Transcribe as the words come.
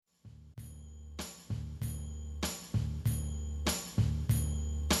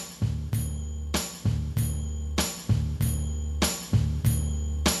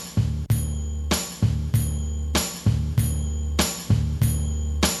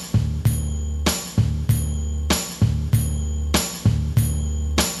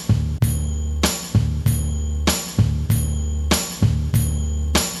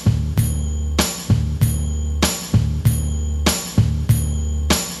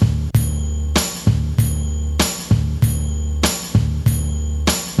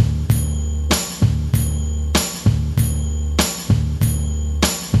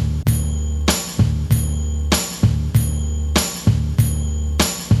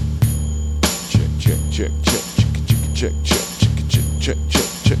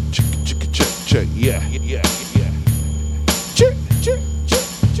check, yeah. Check.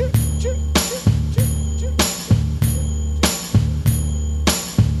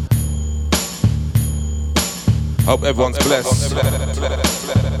 Hope everyone's blessed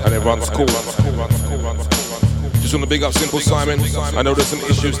and everyone's cool. Just want to big up Simple Simon. I know there's some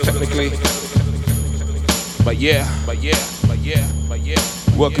issues technically, but yeah.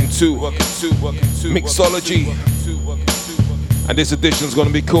 Welcome to Mixology, and this edition's gonna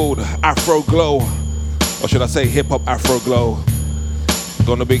be called Afro Glow, or should I say Hip Hop Afro Glow.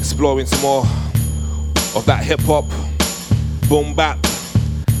 Gonna be exploring some more of that hip hop, boom bap,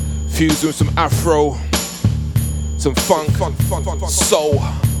 fused with some Afro, some funk, soul,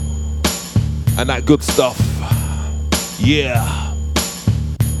 and that good stuff. Yeah.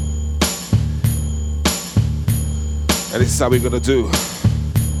 And this is how we're gonna do.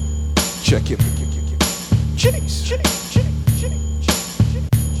 Check it. Chitties.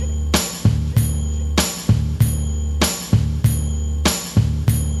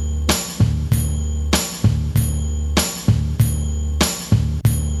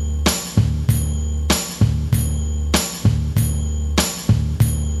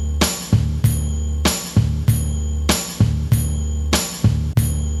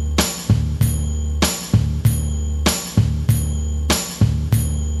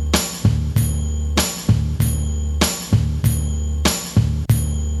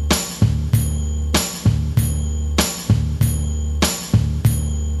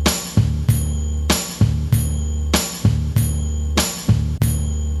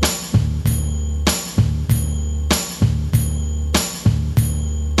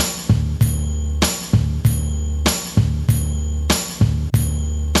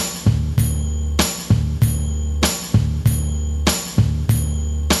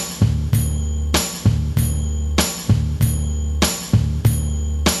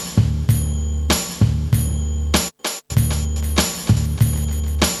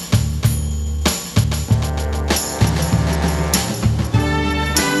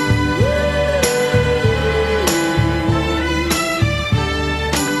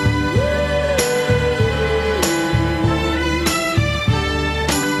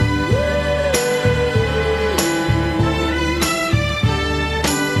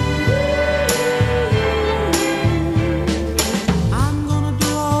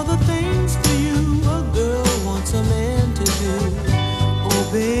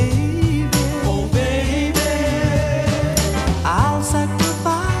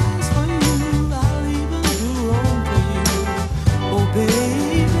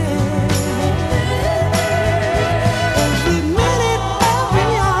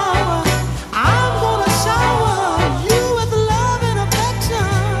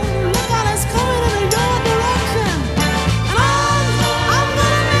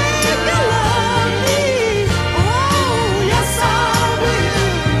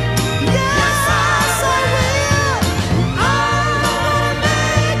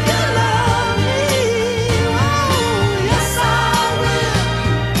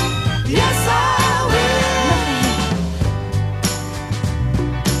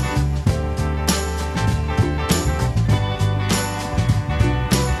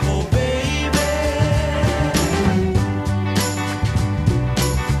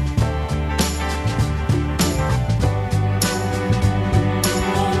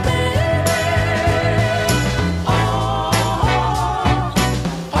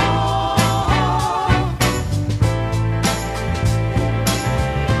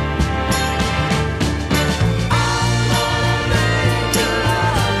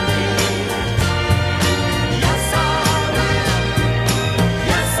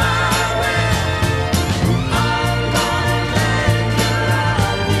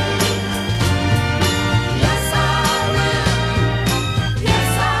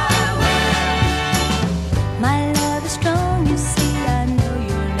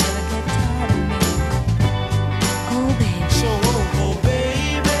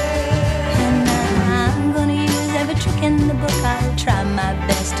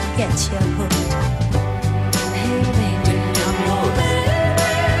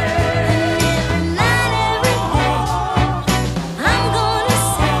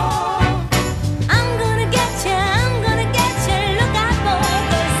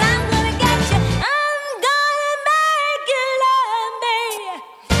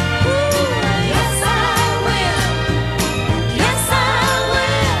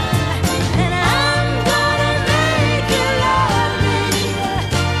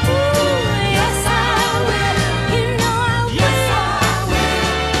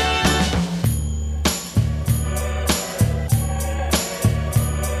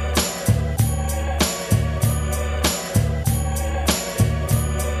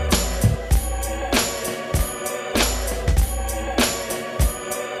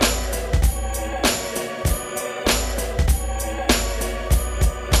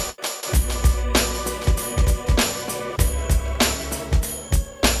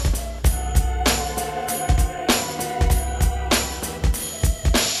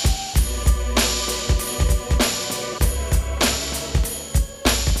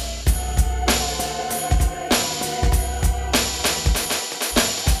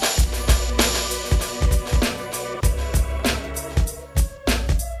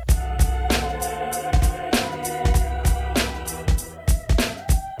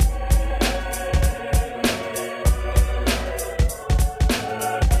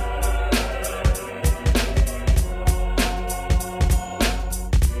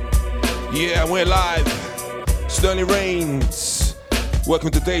 Yeah, we're live. Sterling Reigns.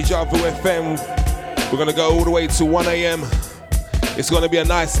 Welcome to Deja Vu FM. We're gonna go all the way to 1 a.m. It's gonna be a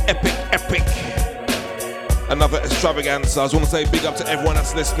nice epic. Another extravaganza. I just want to say big up to everyone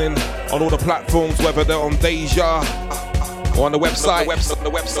that's listening on all the platforms, whether they're on Deja or on the website.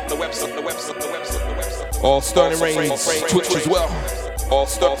 Or Sterling Reigns, Twitch as well. All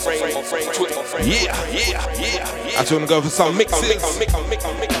Sterling Reigns, Twitch. Yeah. I just want to go for some mixes.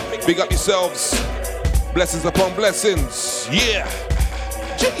 Big up yourselves. Blessings upon blessings. Yeah.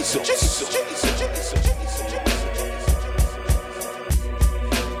 Jesus.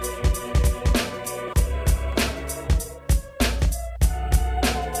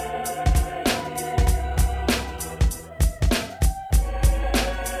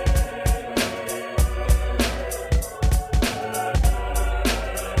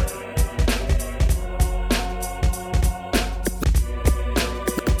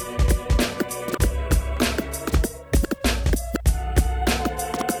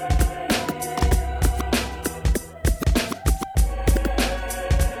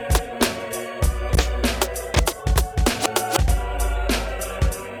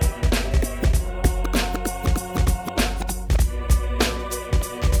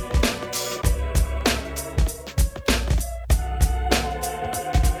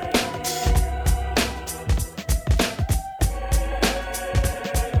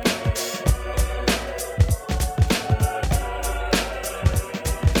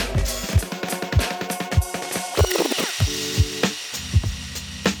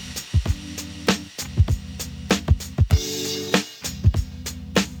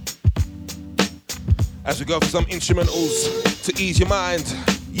 As we go for some instrumentals to ease your mind,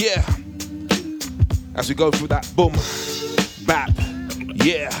 yeah. As we go through that boom, bap,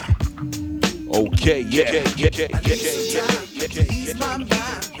 yeah. Okay, yeah. Ease my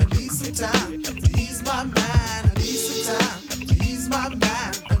mind, I need some time. Ease my mind, I need some time. Ease my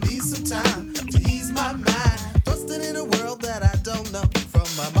mind, I need some time. Ease my mind. Thrusted in a world that I don't know. From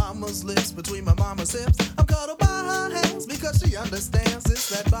my mama's lips, between my mama's hips, I'm caught by her hands because she understands. It's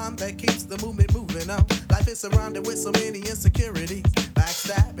that bond that keeps the movement moving on. Life is surrounded with so many insecurities.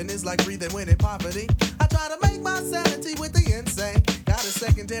 Backstabbing is like breathing when in poverty. I try to make my sanity with the insane. Got a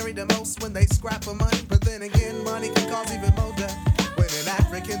secondary to most when they scrap for money. But then again, money can cause even more death. When an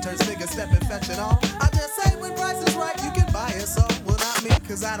African turns nigga stepping fetching all. I just say when price is right, you can buy us all. Well, not me,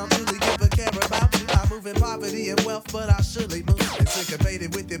 cause I don't really give a care about you. I move in poverty and wealth, but I surely move.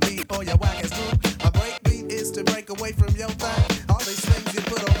 Syncopated with your beat or your whack ass groove. My break beat is to break away from your thing. All these things you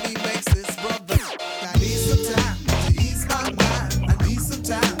put on me makes this brother. I need some time to ease my mind. I need some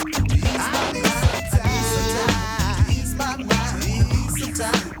time to ease my mind. I need some time to ease my mind. To ease some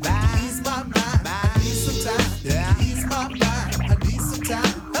time to ease my mind. I need some time to ease my mind. I need some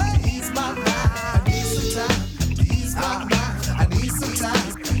time to ease my mind. I need some time to ease my mind. I need some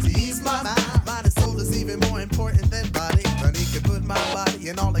time to ease my mind. Mind and soul is even more important than body. Money can put my body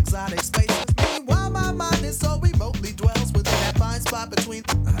in all exotic spaces. Meanwhile, my mind is so remotely dwells within that fine spot between.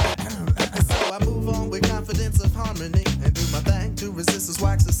 So I move on with confidence of harmony and do my thing to resist this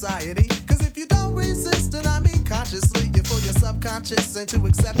whack society. Cause if you don't resist it, I mean consciously, you fool your subconscious into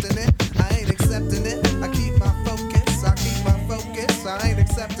accepting it. I ain't accepting it. I keep my focus. I ain't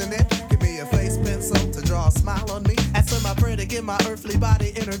accepting it. Give me a face pencil to draw a smile on me. Answer my prayer to give my earthly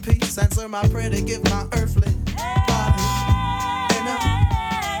body inner peace. Answer my prayer to give my earthly body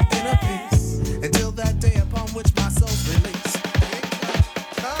inner peace. Until that day upon which my soul's released.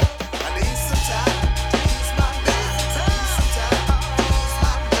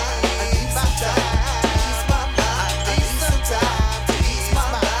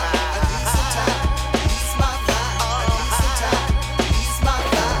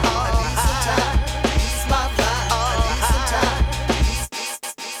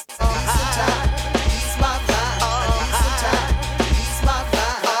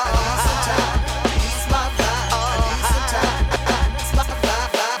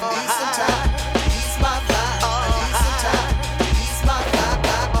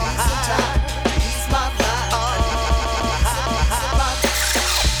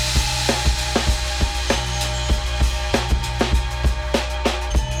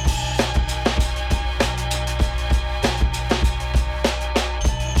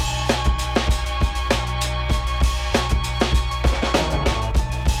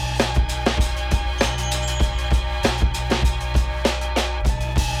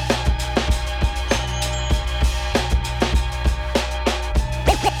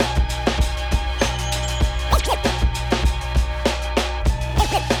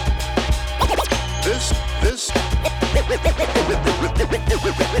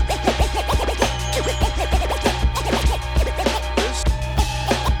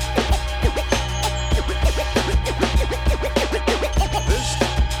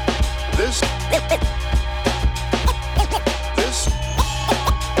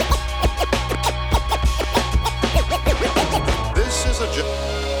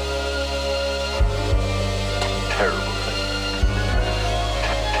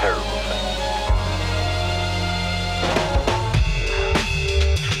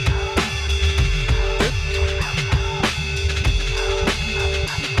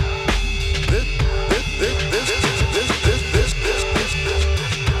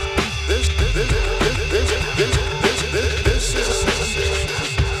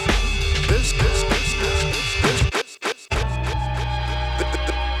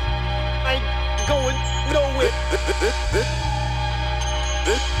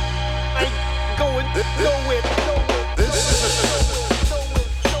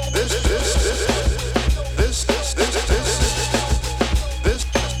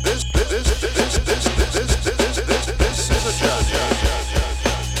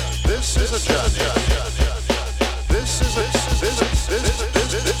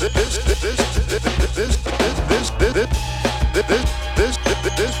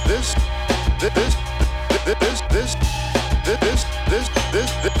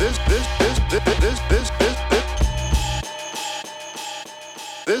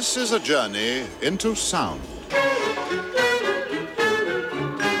 This is a journey into sound.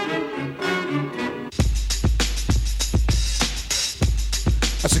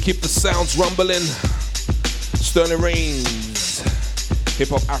 As we keep the sounds rumbling, Sterling Reigns, Hip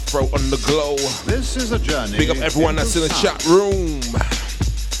Hop Afro on the glow. This is a journey. Big up everyone that's in the chat room.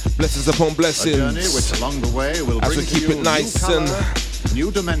 Blessings upon blessings. A journey which along the way will as bring we keep to you it nice new color, and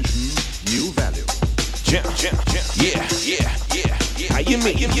new dimension, new value. Yeah. How you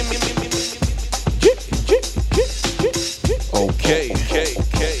mean? Okay.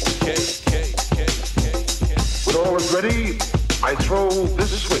 When all is ready, I throw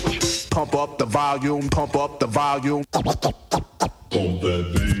this switch. Pump up the volume, pump up the volume. Pump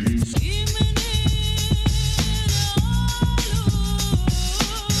that bass.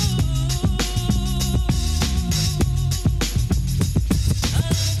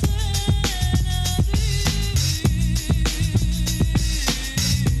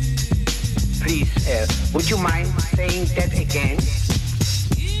 Please, would you mind saying that again?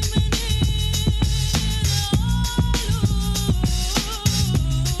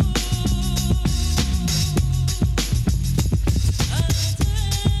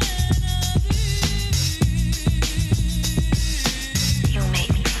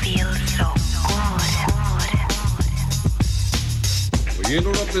 We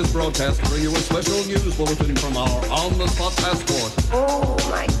interrupt this broadcast to bring you a special news bulletin from our on-the-spot passport. Oh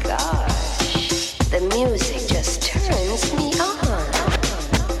my gosh, the music just turns me on.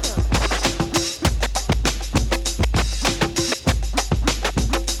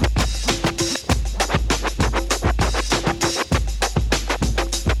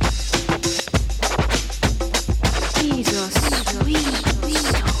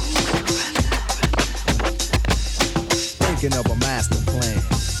 Thinking of a master plan.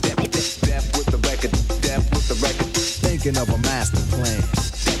 Death with the record, death with the record. Thinking of a master plan.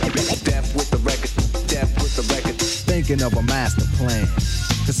 Death with the record, death with the record. Thinking of a master plan.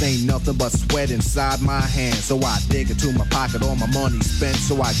 Cause ain't nothing but sweat inside my hands. So I dig into my pocket, all my money spent.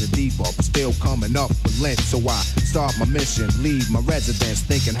 So I get deeper, but still coming up with lint. So I start my mission, leave my residence.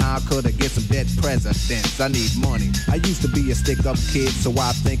 Thinking how could I get some dead presidents? I need money. I used to be a stick-up kid, so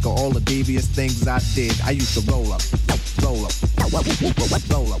I think of all the devious things I did. I used to roll up, roll up, roll up,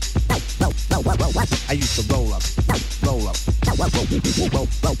 roll up. I used to roll up, roll up,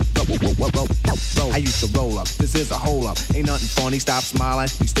 I used to roll up. This is a hole up. Ain't nothing funny. Stop smiling.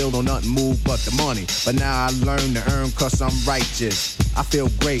 We still don't nothing move but the money. But now I learn to earn cause I'm righteous. I feel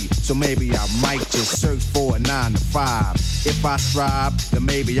great, so maybe I might just search for a 9 to 5. If I strive, then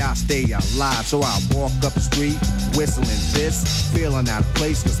maybe I'll stay alive. So I walk up the street, whistling this, feeling out of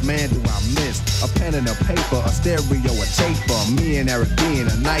place, cause man do I miss a pen and a paper, a stereo, a taper. Me and Eric being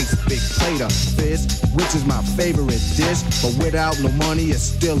a nice big plate of fish, which is my favorite dish. But without no money, it's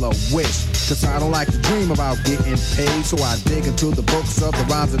still a wish. Cause I don't like to dream about getting paid. So I dig into the books of the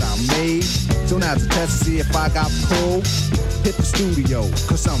rhymes that I made. So now to test to see if I got pulled, hit the studio,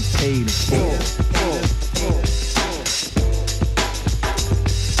 cause I'm paid in full.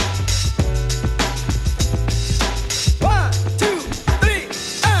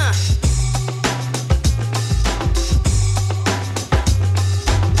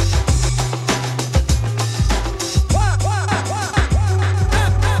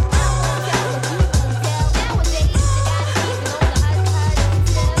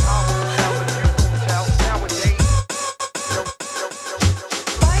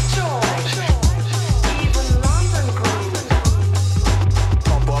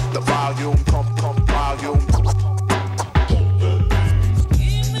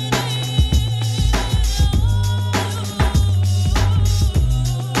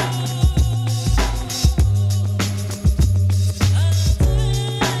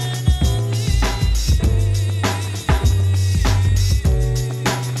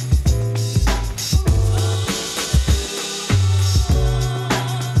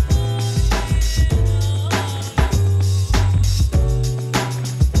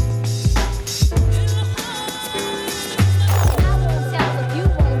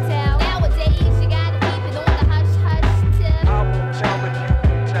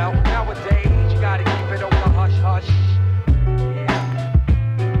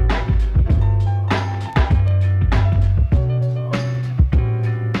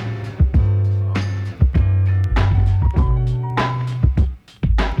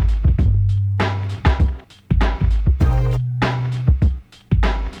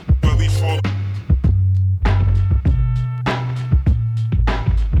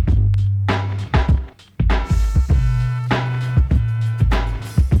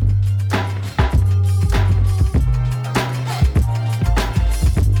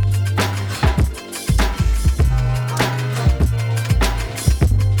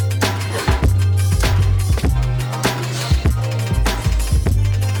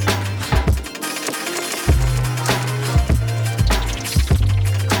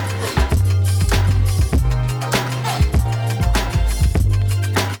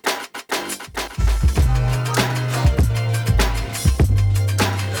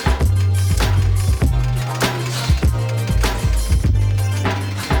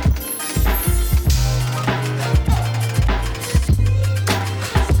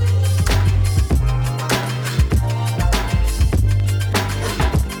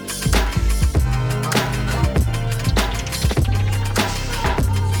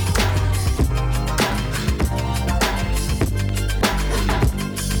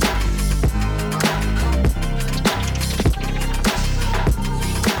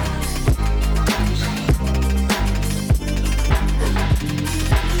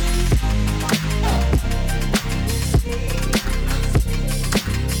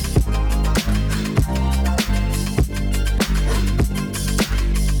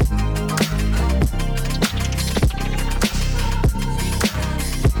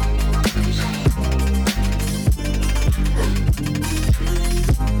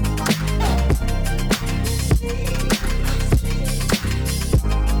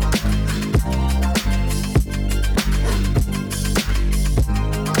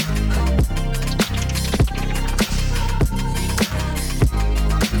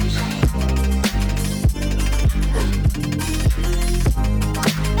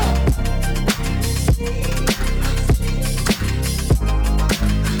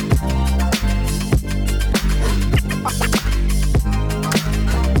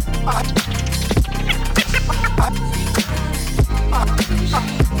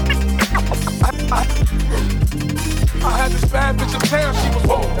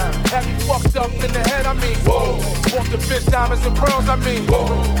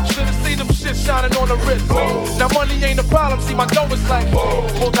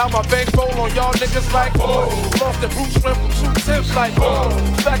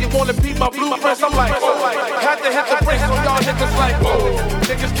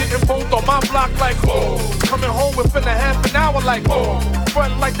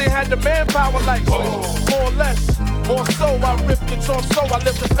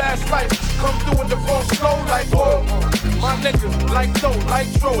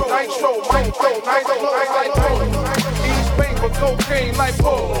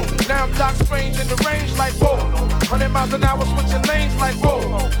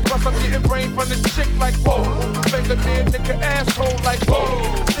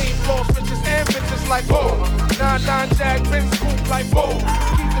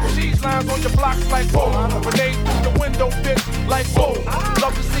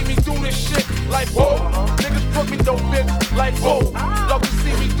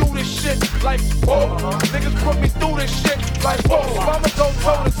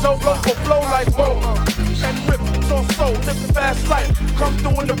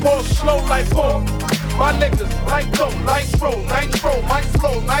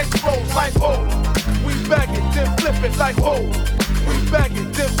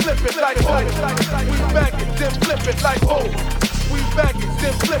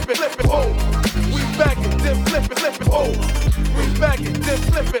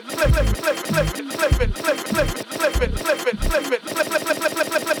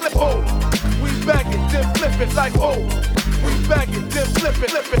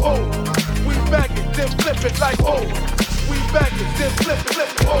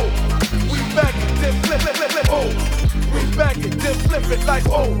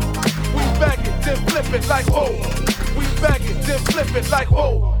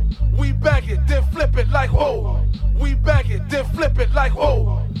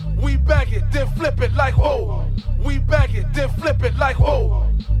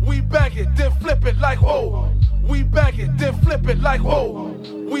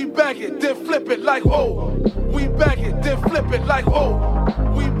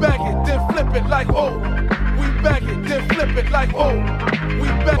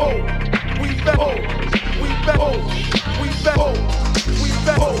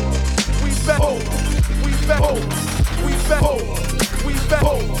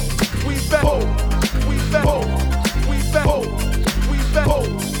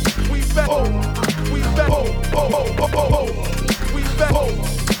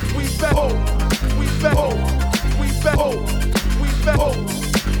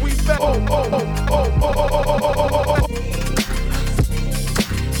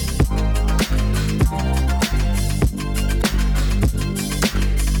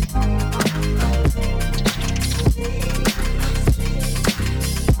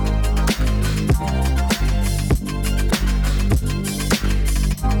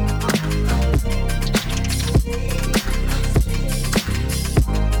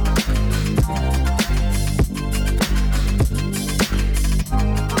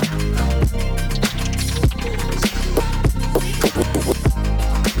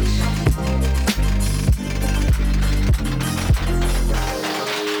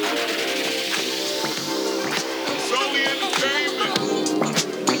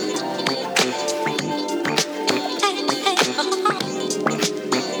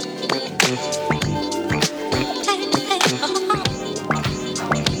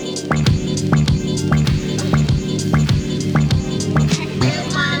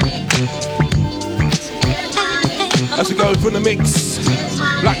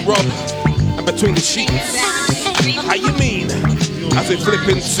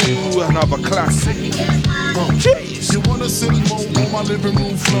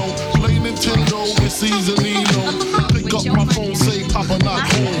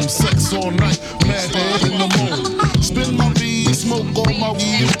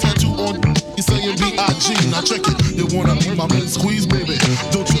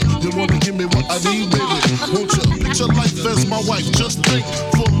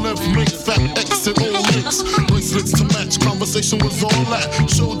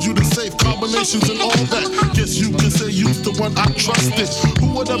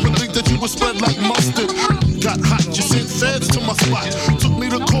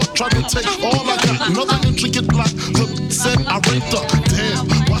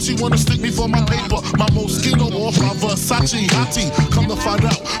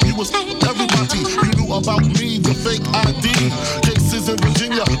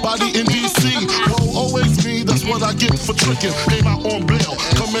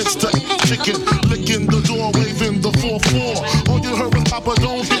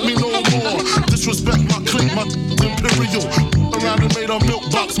 my imperial. Around and made of milk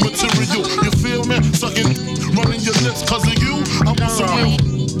box material. You feel me? Sucking, running your lips cause of you. I want some real.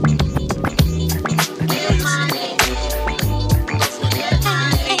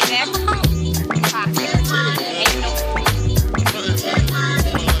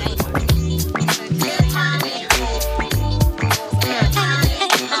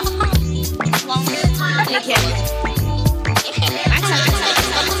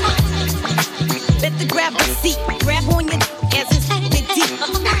 Better grab a seat, grab on your as it's deep,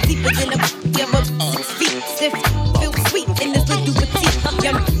 deeper than a 6 feet. Stiff, feel sweet in this little petite.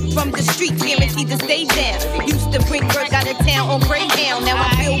 Young from the street, guaranteed to stay down. Used to bring work out of town on Greyhound, now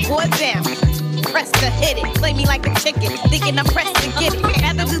I'm billboard bound. Press to hit it, play me like a chicken, thinking I'm pressed to get it.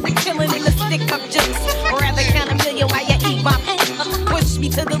 Rather lose a killing in the stick up jokes, or rather count a million while you eat my. Push me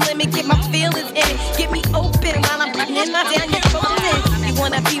to the limit, get my feelings in it, get me open while I'm putting down your throat. You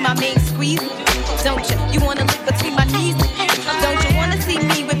wanna be my main squeeze? Don't you? You wanna live between my knees? Don't you wanna see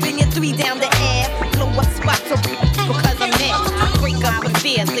me whipping your 3 down the air? Blow up spots because I'm mad. Break up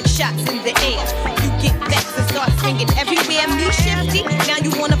affairs, lick shots in the air. You get vexed and start swinging everywhere. Me shifty, now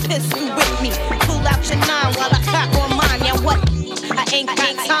you wanna pistol with me. Pull out your 9 while I cock on mine. Now what? I ain't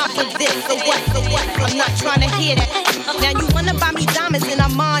got time for this. So what? I'm not trying to hear that. Now you wanna buy me diamonds in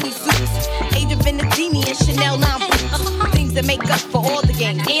Armani suits, Age of Benedini and Chanel 9 boots. Things that make up for all the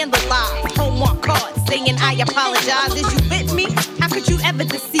games and the lies. Homework cards saying I apologize. Is you with me? How could you ever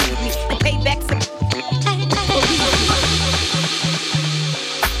deceive me? The payback's a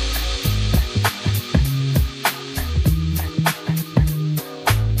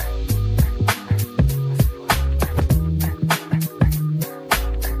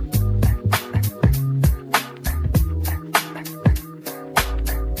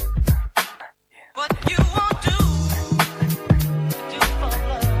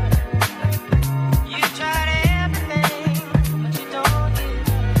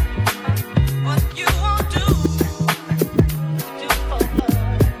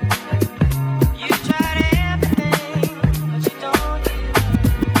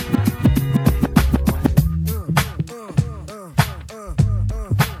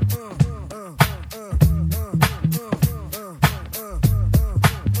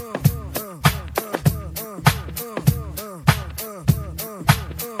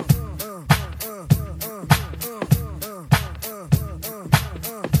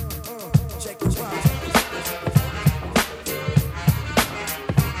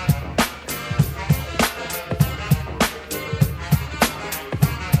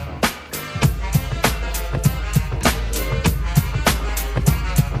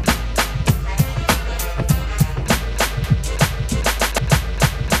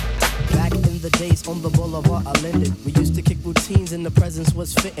on the boulevard I lended. We used to kick routines and the presence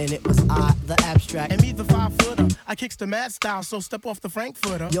was fitting. It was I, the abstract. And me, the 5-footer. I kicks the mad style, so step off the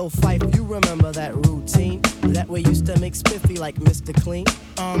Frankfurter. Yo, Fife, you remember that routine? That way used to make spiffy like Mr. Clean?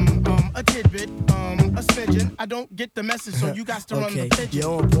 A tidbit, a smidgen. I don't get the message, so you got to run the pigeon.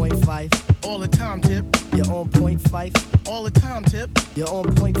 You're on point, Fife. All the time, Tip. You're on point, Fife. All the time, Tip. You're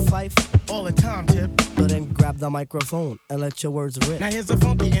on point, Fife. All the time, Tip. So then grab the microphone and let your words rip. Now here's a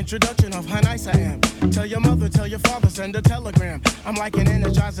funky introduction of how nice I am. Tell your mother, tell your father, send a telegram. I'm like an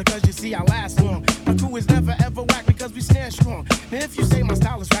energizer cause you see I last long. My crew is never ever whack because we stand strong. Now if you say my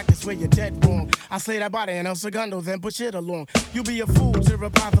style is whack, that's where you're dead wrong. I slay that body and El Segundo, then push it along. You be a fool to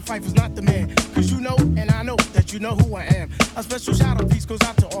reply the fight is not the man. Cause you know and I know that you know who I am. A special shout out piece goes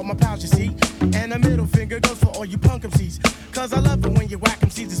out to all my pals you see. And a middle finger goes for all you punk MCs. Cause I love it when you whack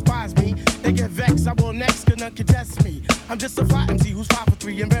MCs despise me. They get vexed, I will next, cause none can test me. I'm just a fly MC who's 5 for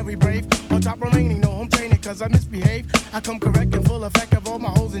 3 and very brave. On top remaining, no home training cause I misbehave. I come correct and full effect of all my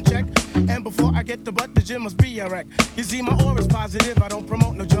holes in check. And before I get the butt, the gym must be a wreck. You see my aura's positive, I don't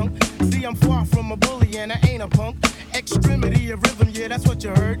promote no junk. See I'm far from a bully and I ain't a punk. Extremity of rhythm, yeah that's what you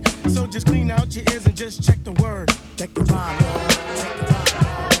heard. So just clean out your ears and just check the word. Check the vibe, check the vibe.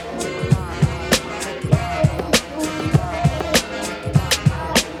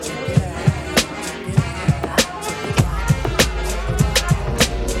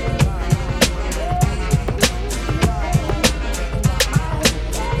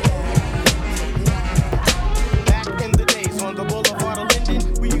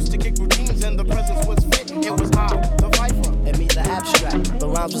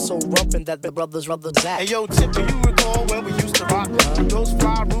 Was so rumpin' that the brothers rather that. Hey yo, Tip, do you recall when we used to rock those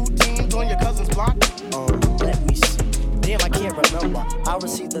fly routines on your cousin's block? Let me see. Damn, I can't remember. I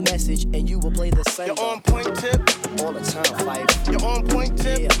received the message and you will play the same. You're on point, Tip. All the time, Fife. You're on point,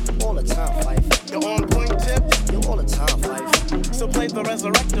 Tip. Yeah, all the time, Fife. You're on point, Tip. You're all the time, Fife. So play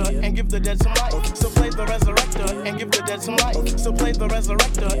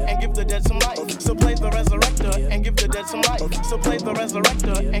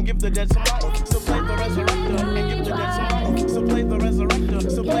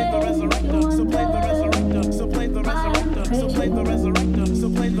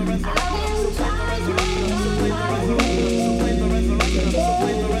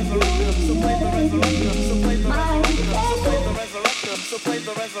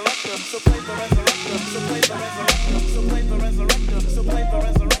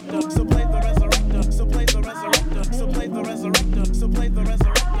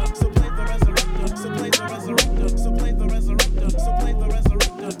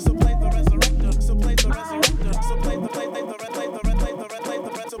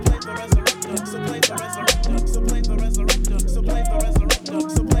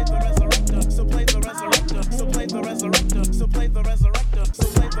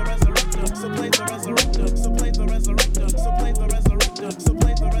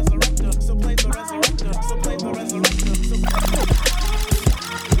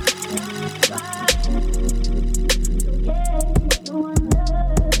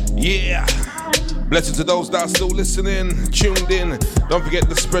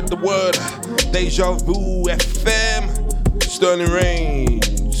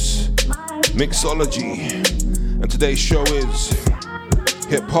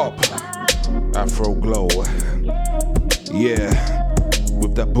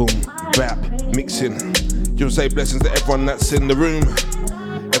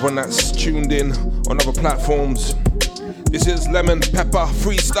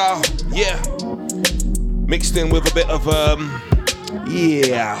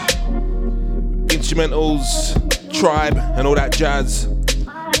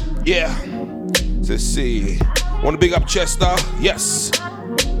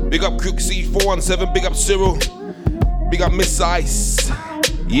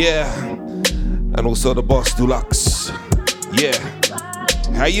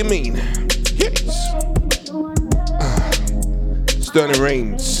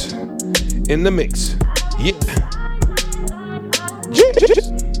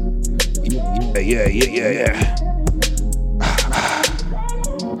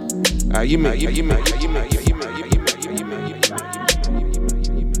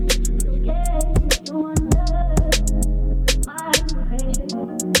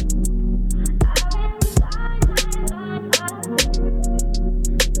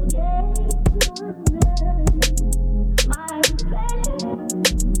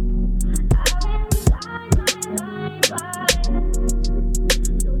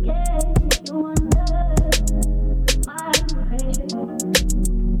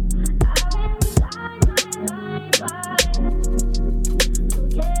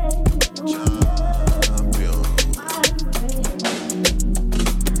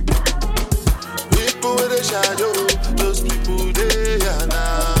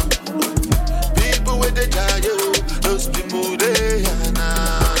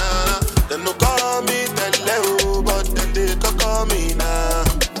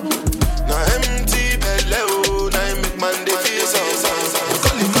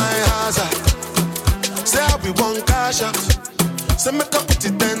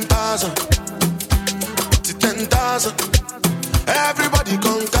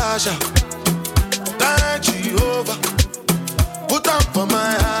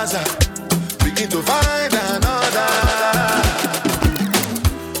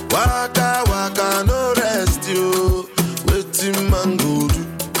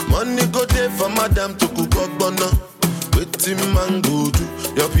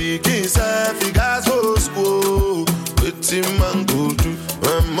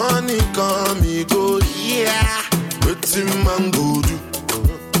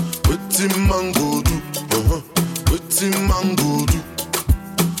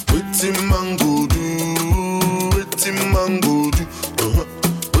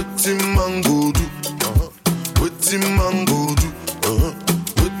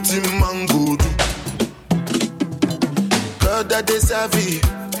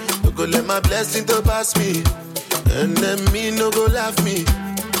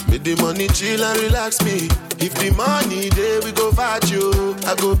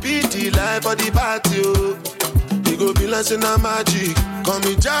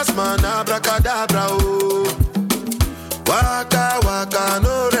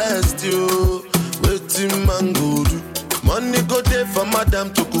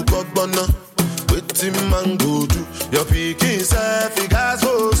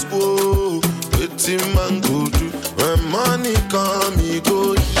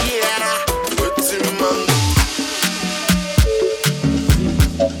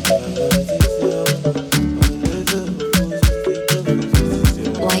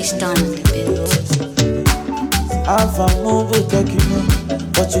Stan on the beat. Alpha Mobile Tekino,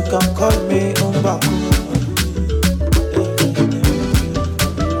 but you can call me Umbaku.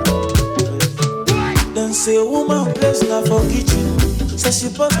 Then say woman place now for kitchen. Say she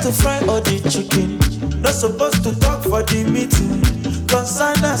supposed to fry all the chicken. Not supposed to talk for the meeting.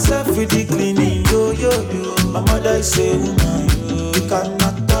 Concern herself with the cleaning. Yo, yo, yo. My mother is a woman. You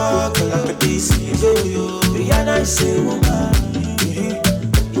cannot talk like this. Yo, yo. Rihanna is a woman.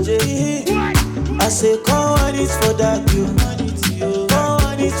 I say, come on, it's for that, you. Come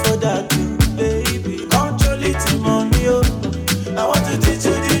on, it's for that, you. Baby, control it, mommy, yo. I want to teach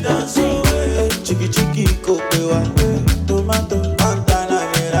you the dance, so chiki chiki, kopewa, tomato, montana,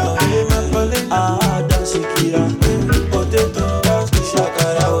 mera, dance kira, potato, dance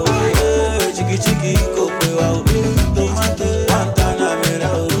shakara, chiki chiki, kopewa, tomato, montana,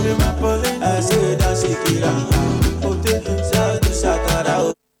 mera, I say dance kira, potato, dance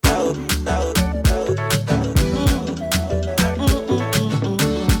shakara.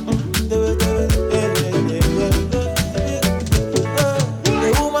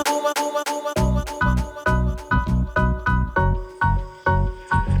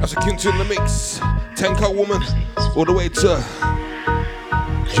 That's a Kintu in the mix. Tenka woman, all the way to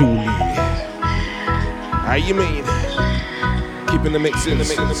Julie. How you mean? Keeping the mix in,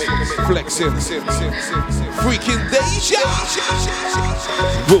 flexing, freaking Deja.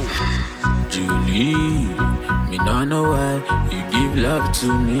 Boom. Julie, me not know why you give love to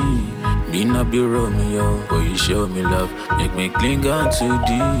me. Me not be Romeo, but you show me love. Make me cling on to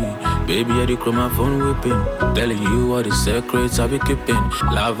thee. Baby, I do call my phone whipping. Telling you all the secrets I be keeping.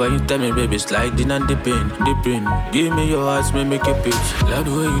 Love when you tell me, baby, sliding and dipping. Give me your heart, me make it pitch. Love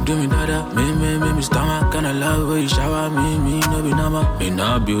the way you do me, dada. Me stomach. Kinda love when you shower me no be normal. Me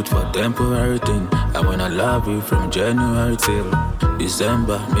not built for temporary thing. I wanna love you from January till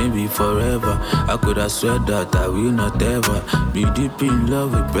December, maybe forever. I could have swear that I will not ever be deep in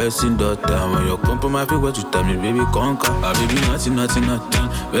love with person daughter. When you come for my feet, what you tell me, baby, conquer. Baby, nothing.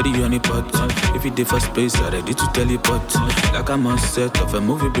 Ready on the pot. If you did for space, I ready to teleport. Like I'm on set of a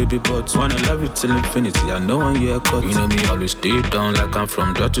movie, baby, but wanna love you till infinity. I know when you're caught. You know me, always stay down like I'm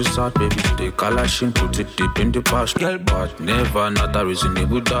from Dutch to South, baby. They Kalashin, put it deep in the past. Girl, but never not a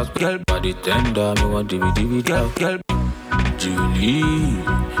reasonable doubt. Girl, body tender, me want DVD, girl. Julie,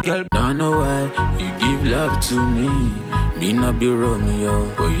 girl, don't know why you give love to me. Me not be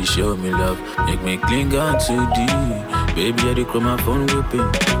Romeo, but you show me love. Make me cling on to thee. Baby, I do call my phone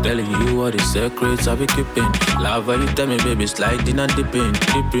whipping. Telling you all the secrets I be keeping. Love when you tell me, baby, sliding and dipping.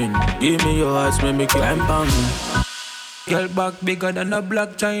 Give me your heart, make me climb on me. Girl, back bigger than a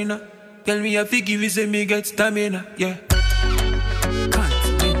black China. Tell me if you give you, say me get stamina, yeah.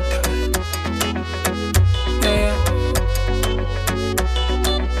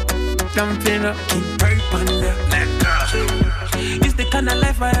 I'm feeling up, keep right on the it's the kind of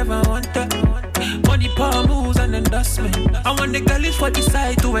life I ever wanted. Money, power, moves, and endorsement. I want the girl is for the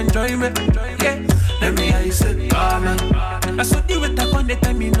side to enjoy me. Yeah, let me hear you say, man. I saw the way up on the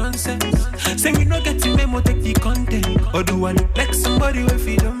time in nonsense. Say me no get in memo, take the content. Or do I look like somebody who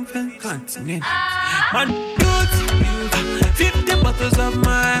feel dumb? Continent. Man, good. 50 bottles of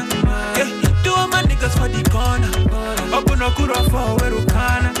mine. Yeah, 2 of my niggas for the corner. Open a kura for where you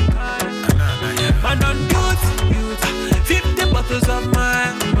can. Man on youth, 50 bottles of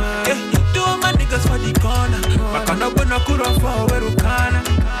mine. Yeah, 2 of my niggas for the corner. I can't open a kura for where you can.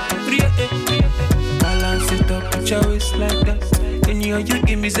 Balance it up, put your waist like that. Can you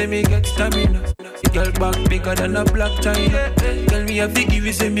give me, say me get stamina. Girl back bigger than a black China. Tell me if you give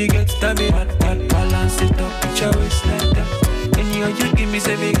me, say me get stamina. Balance it up, put your waist like that. Can you give me,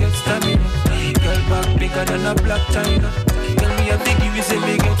 say me get stamina. Girl back bigger than a black China. Tell me if you give me, say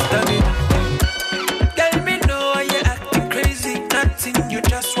me get stamina. Tell me no, why you acting crazy? Nothing, you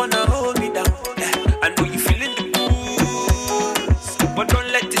just wanna hold me down. I know you feeling the blues, but don't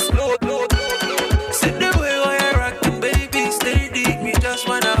let this blow. Say the way why you rocking, baby, stay deep. Me just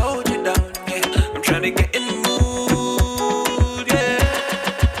wanna hold you down. Yeah, I'm trying to get in the mood. Yeah,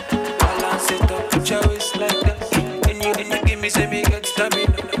 balance it up, put your waist like that. And you give me, say me get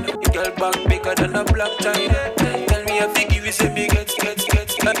stamina. Girl back bigger than a black China. Tell me if you give me, say me get.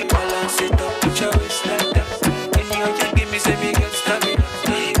 Balance it up, put your waist like that. And you give me, say me get stamina.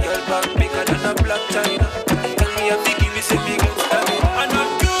 Girl back bigger than a black China. Tell me if you give me, say me get stamina. And I'm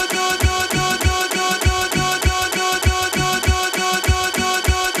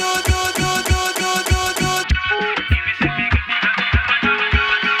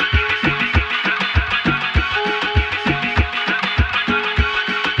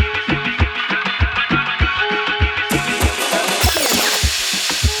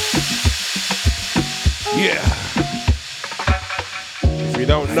Yeah. If you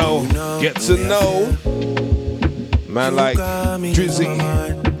don't know, get to know. Man like Drizzy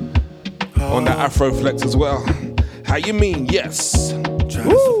on the Afro Flex as well. How you mean? Yes.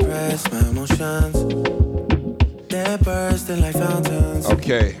 Woo. My emotions, they're bursting like fountains.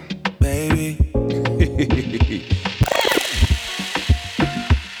 Okay. Baby.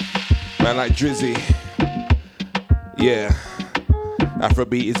 Man like Drizzy. Yeah.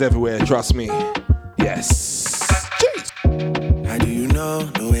 Afrobeat is everywhere, trust me. Yes. Jeez. How do you know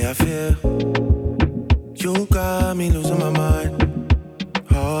the way I feel? You got me losing my mind.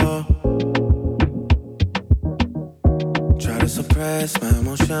 Oh. Try to suppress my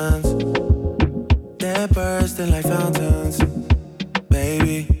emotions. They're bursting like fountains.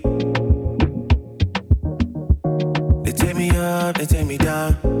 Baby. They take me up, they take me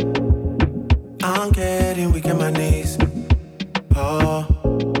down. I'm getting weak in my knees. Oh.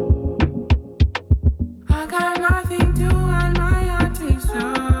 I got nothing to and my heart is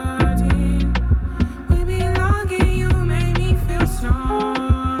hurting. We belong and you make me feel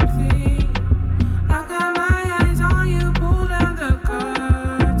something. I got my eyes on you, pull down the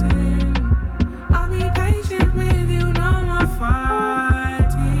curtain. I'll be patient with you, no more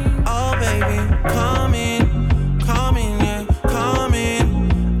fighting. Oh baby, come in, yeah, come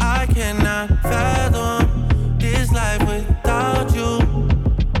in. I cannot fathom this life without you.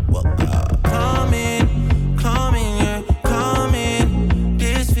 Well, come in, yeah, come in.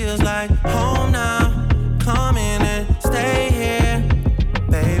 This feels like home now. Come in and stay here,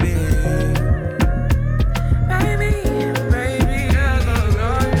 baby. Baby, I don't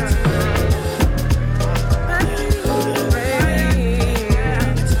know you. I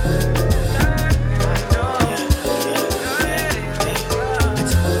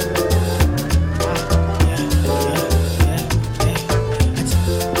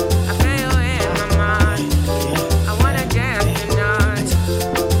feel you in my mind. I wanna dance tonight.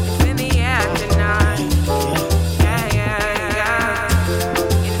 It's in the air tonight. Yeah.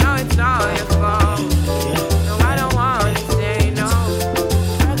 You know it's all your fault. No, I don't wanna say no.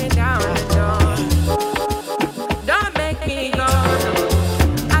 Knocking down the door. Don't make me go. No.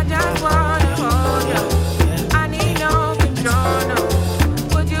 I just wanna hold you. I need no control. No.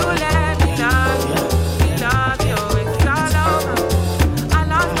 Would you let me love you? We love you. It's all over. I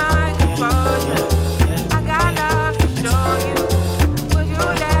lost my composure. I got love to show you. Would you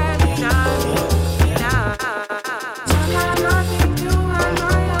let me love you? We love. I got nothing to and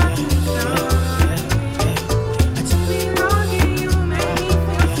my heart is hurting. To be longing, you make me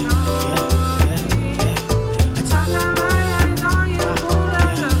feel something. I got my eyes on you, pull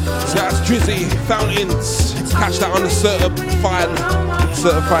out the curtain. So that's Drizzy, Fountains. Catch that on the certified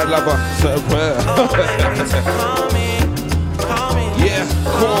lover. Yeah,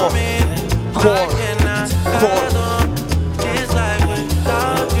 core.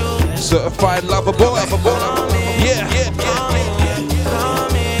 Certified lover boy. Yeah.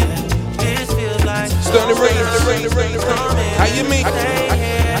 Sterling Rain. How you mean?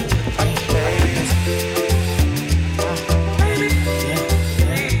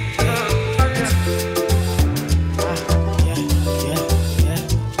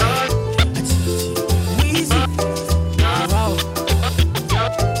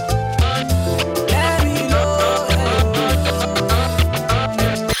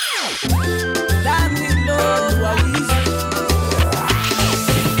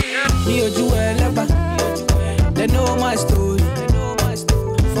 They know my story.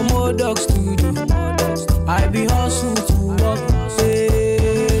 From old dog studio, I be hustle to work.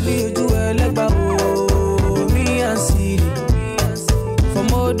 Say, do a legba, me and Siri.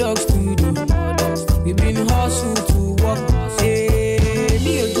 From old dog studio, we been hustle to work. Say,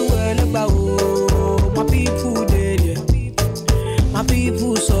 do a legba, my people dead, my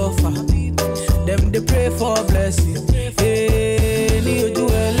people suffer. Them they pray for blessing. Hey, do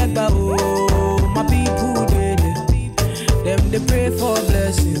a legba, my people dead. Them they pray for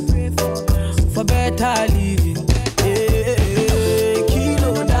blessing, for better living.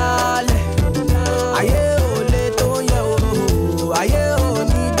 Kilo dale, aye ole to ye aye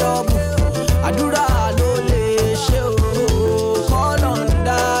oni double. Adura lo le she o, call on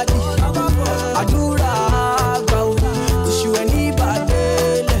daddy. Adura gba o, tissue any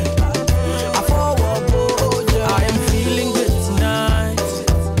badele. I forward boja. I am feeling good tonight.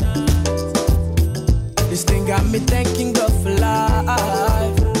 This thing got me thanking God for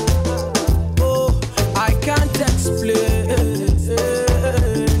life. Oh, I can't explain.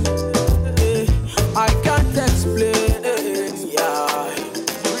 I can't explain. Yeah.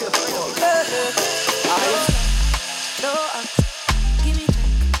 Give me check,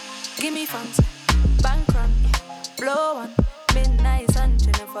 give me funds, bank blow one. Midnight sun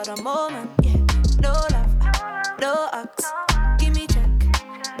chilling for the moment, yeah. No love, no ups. Give me check,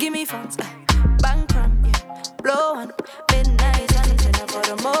 give me funds, bank run, yeah. Blow one. Midnight sun chilling for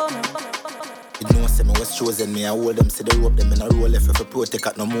the moment. You know, say me was chosen, me I hold them. See the rope them in a roll left for protect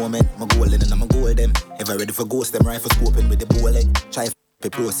at no moment. My goal in and I'm a goal them. Ever ready for ghost them, rifle scoping with the bullet. Try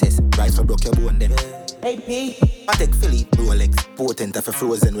the process, rifle broke your bone them. Hey P, I take Philly, Rolex, potent if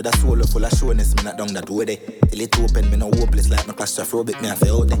frozen with a soul full of showness. Me not down that way there. Till it open, me no hopeless like my class phobic. Me I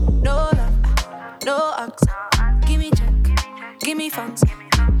feel out there. No love, no ups. Give me check, give me funds,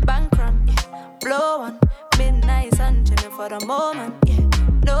 bank run, yeah. Blow one. Midnight sun chilling for the moment, yeah.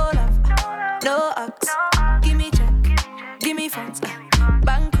 No love, no ups. Give me check, give me funds,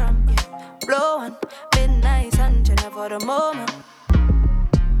 bank run, yeah. Blow one. Midnight sun chilling for the moment.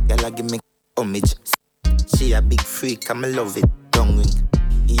 Y'all give me homage. She a big freak, I'ma love it. Tongue ring.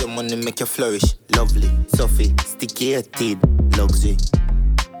 Your money make you flourish. Lovely, Sophie, sticky hearted, luxury.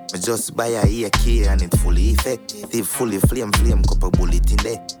 I just buy a ear key and it fully effective. Fully flame, couple bullet in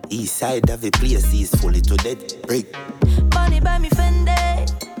there. East side of the place is fully to dead. Break. Money buy me Fendi.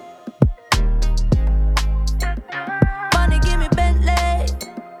 Money give me Bentley.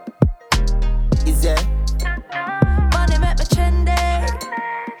 Is there? Money make me trendy.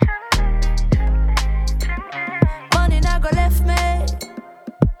 Money not go left me.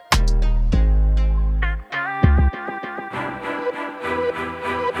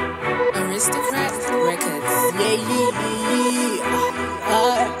 Aristocrat Records.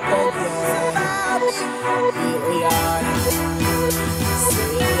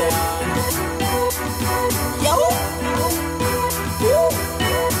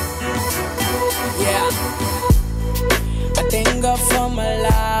 Yeah. I thank God for my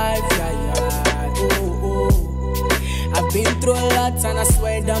life, yeah. Ooh. I've been through a lot and I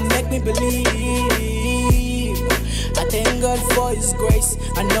swear don't make me believe. I thank God for His grace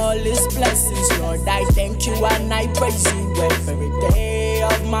and all His blessings, Lord. I thank you and I praise you every day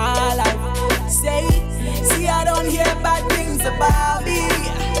of my life. See, I don't hear bad things about me.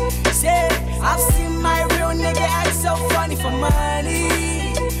 Say, I've seen my real nigga act so funny for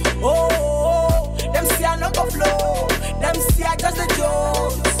money. Oh, them see I no go flow. Them see I just the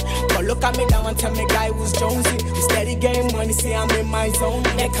Jones. But look at me now and tell me guy was Jonesy. We steady game money, see I'm in my zone.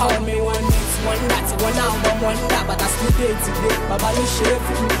 They call me one this, one that, one album, one that. But I still did today, Baba no shave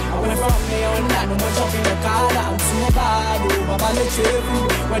for me. I went from me on that, no more jumping the car. I'm too bad, oh, Baba no shave for me.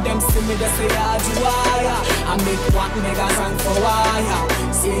 When them see me, they say I do wire. I make what niggas hang for wire.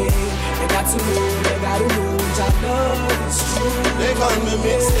 See, they got to know, Jack love is true. They call me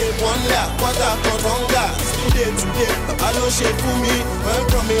mixtape one lap, what I got on gas. Today, I don't shape for me. Went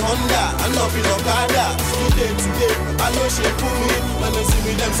from me Honda, and up in Okada. Today, I don't shape for me. When they see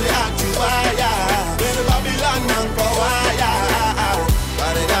me, them say I do wire. When the Babylon man for wire.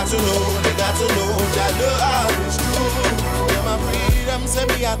 But they got to know that love is true. Them a free, them say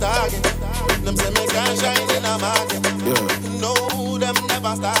me a target. Them say me can't shine in a market. Yeah. No, them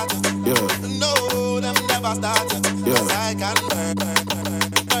never started. Yeah. No, them never started. Yeah. 'Cause I can burn.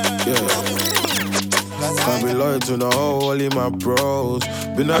 Yeah. Can't be loyal to the whole of my bros.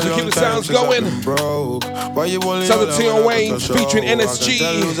 Been a long time sounds since going. I've been broke. Why you only Sounds of Tion Wayne featuring NSG.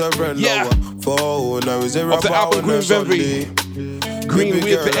 Yeah. Of the album Green with Envy. Green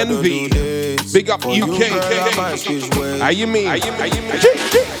with Envy. Big up UK. How you mean?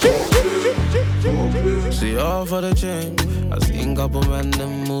 See all for the change. I seen couple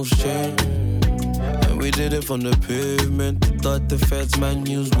random moves change. We did it from the pavement. Thought the feds man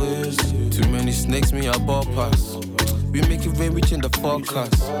use ways. Too many snakes, me a ball pass. We make it rain, reaching the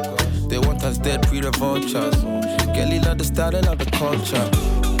forecast. They want us dead, pre the vultures. Kelly love the style, they love the culture.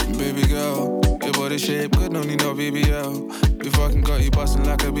 Baby girl, your body shape good, no need no BBL. We fucking got you bustin'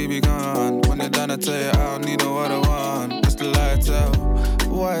 like a BB gun. When they're done, I tell you I don't need no other one. Just the lights out,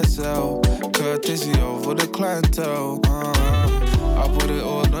 YSL, courtesy over the clientele. I put it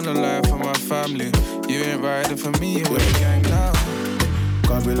all on the line for my family. You ain't riding for me, we're a gang now.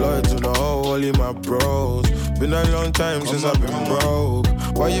 Can't be loyal to the whole of my bros. Been a long time since I've been broke.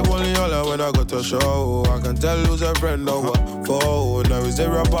 Why you only holler when I go to show? I can tell who's a friend or what for. Now is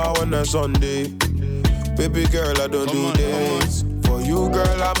there a bar on a Sunday? Baby girl, I don't do this. For you you,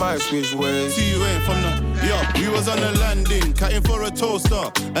 girl, I might switch ways. See you ain't from the... Yo, we was on the landing, cutting for a toaster.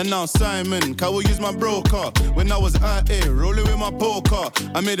 And now Simon, can we use my broker? When I was out here, rolling with my poker,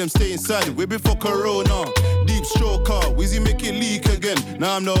 I made them stay inside, way before Corona. Deep stroker, Wheezy make it leak again.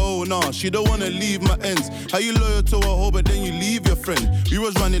 Now I'm the owner, she don't wanna leave my ends. How you loyal to a hoe, but then you leave your friend? We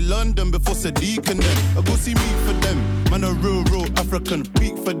was running London before Sadiq and them. I go see me for them. Man, a real African,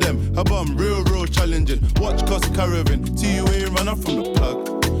 peak for them. How about I'm real challenging? Watch cost caravan, TUA run up from the plug.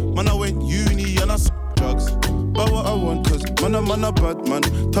 Man, I went uni and I drugs. But what I want, cause man, a bad man.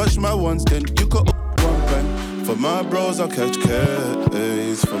 Touch my ones, then you got one bang. For my bros, I'll catch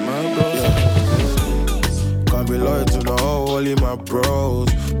case. For my bros, I'll catch case. Can't be loyal to the whole, only my bros.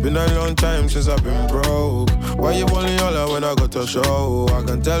 Been a long time since I've been broke. Why you only holler when I got a show? I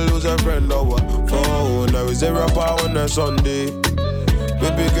can tell who's a friend or a foe. Now is there a bar on a Sunday?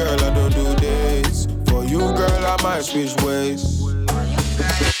 Baby girl, I don't do this. For you, girl, I might switch ways.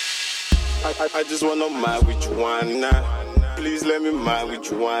 I just wanna mad with Joanna. Please let me mad with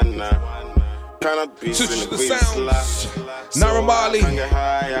Joanna. Kinda beast in the baseline. Naramali.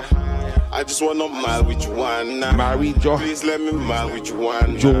 I just wanna mad with Joanna. Please let me mad with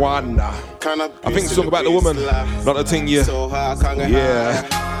Joanna. Joanna. I think it's talking about the woman, not the thing, yeah. Yeah.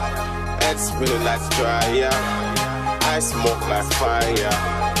 Head spinning like dryer. I smoke like fire.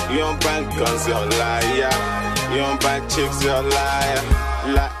 You don't bang guns, you're a liar. You don't bang chicks, you're a liar.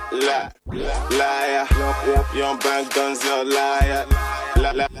 Liar. You don't bang guns, you're a liar.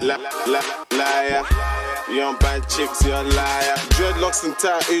 Liar. You don't bang chicks, you're a liar. Dreadlocks and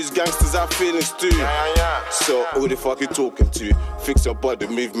tattoos, gangsters have feelings too. So who the fuck you talking to? Fix your body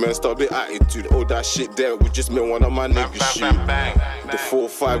movement, stop the attitude. All that shit there, we just made one of my niggas shoot. The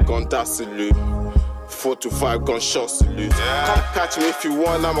 4-5 gun, that's salute. 4 to 5 gun shot salute. Come catch me if you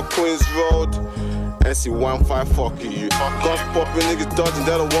want, I'm a Queens Road. SC15 fuck you. Guns popping, niggas dodging,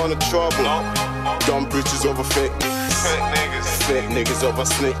 they don't want no trouble. Dumb bitches over fake niggas. Fake niggas over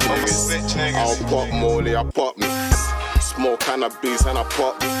snake niggas. I'll pop Molly, I pop me. Small cannabis and I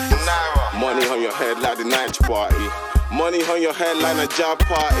pop. Money on your head like the night party. Money on your head like a job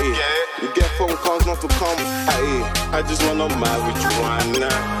party. You get phone calls not to come party. I just wanna mad with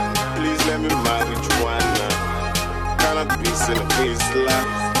Joanna. Please let me mad with Joanna. Cannabis in the baseline.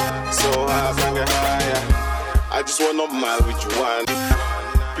 So high, bang it higher. I just wanna mad with Joanna.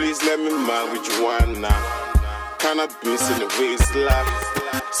 Please let me mad with Joanna. Cannabis in the waistline.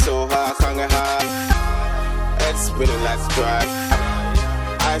 So high, bang it high. Head spinning like Sprite.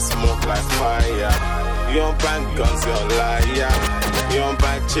 I smoke like fire. You don't bang guns, you're a liar. You don't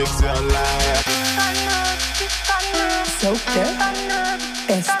bang chicks, you're a liar. So good.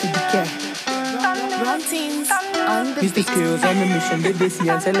 S to the K. Wrong teams on the Mr. Skills on the mission, they see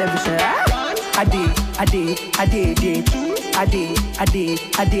on television. I did.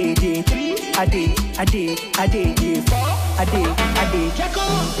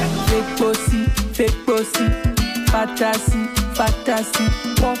 Fake pussy, fantasy,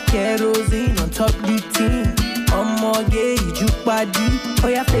 pour kerosene on top the team. I'ma get you body. Oh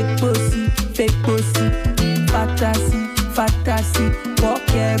yeah, fake pussy, fantasy, pour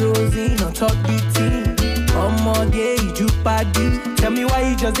kerosene on top the team. I'ma get you body. Tell me why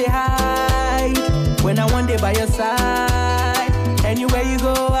you just say hide when I one day by your side. Anywhere you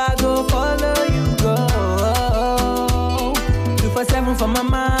go, I go follow you go. 247 for my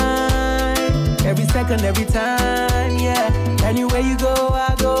mind. Every second, every time, yeah. Anywhere you go,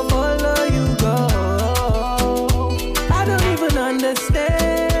 I go follow you go. I don't even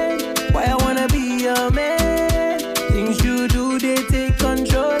understand why I wanna be your man. Things you do, they take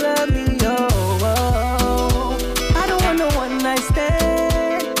control of me, oh. I don't want no one night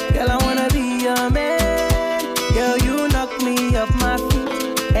stand. Girl, I wanna be your man. Girl, you knock me off my feet,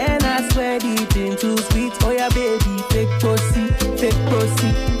 and I swear deep into sweet. Oh yeah, baby, fake pussy,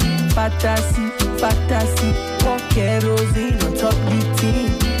 fantasy, pour kerosene on top the team.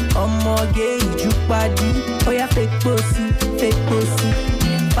 I'ma get you body. Oh yeah, fake pussy, fantasy,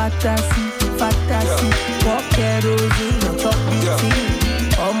 pour kerosene on top the team.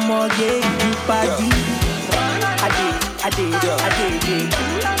 I'ma get you body. I did.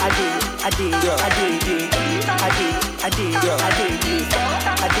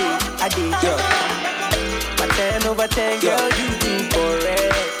 My 10 over 10, girl, you too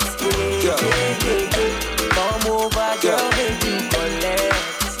correct. Yeah. Come over, girl, make you collect.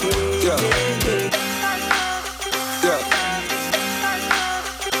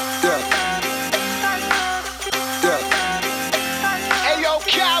 Hey, yo,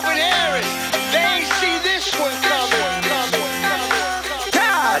 Calvin Harris, they ain't see this one coming.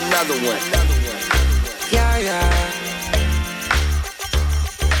 Another one. Yeah.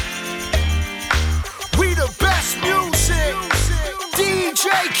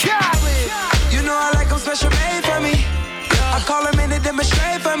 Call a minute,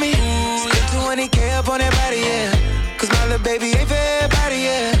 demonstrate for me. Spend 20K up on that body, yeah. Cause my little baby ain't for everybody,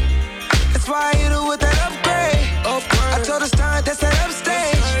 yeah. That's why I hit her with that upgrade. I told her stunt, that's that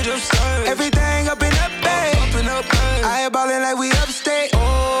upstage. Everything up and up, babe. I ain't ballin' like we upstate.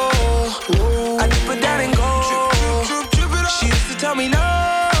 Oh, I dip it down and go. She used to tell me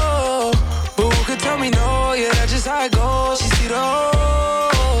no, but who could tell me no? Yeah, that's just how it goes. She see the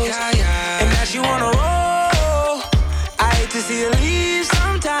hoes, and now she wanna roll. I hate to see her leave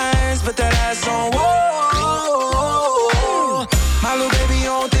sometimes, but that ass on whoa. My little baby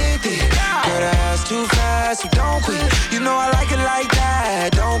on thick. Girl, that ass too fast, so don't quit. You know I like it like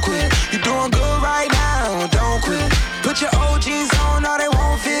that, don't quit. You doing good right now, don't quit. Put your OGs on, or they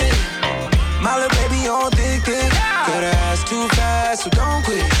won't fit. My little baby on thick. Girl, that ass too fast, so don't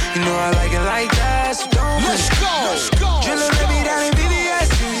quit. You know I like it like that, so don't quit. Let's go. Drill a baby down in VVS.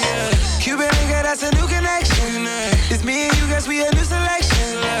 Cuban nigga, that's a new connection. It's me and you, guess we a new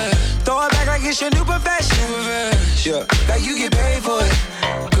selection. Throw it back like it's your new profession. Yeah, like you get paid for it.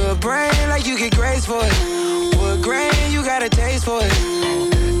 Good brain, like you get grades for it. Wood grain, you got a taste for it.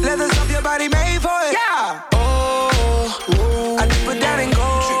 Leather's up your body made for it. Yeah. Oh, I dip it down and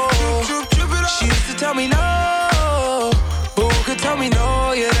go. She used to tell me no, but who could tell me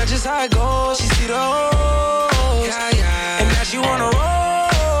no? Yeah, that's just how it goes. She see the hoes, and now she wanna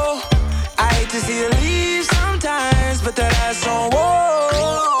roll. I hate to see her leave sometimes, but that ass on whoa.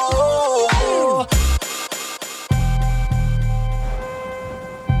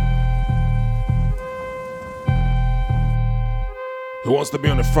 Who wants to be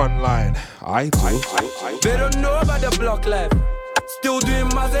on the front line? I do. They don't know about the block life. Still doing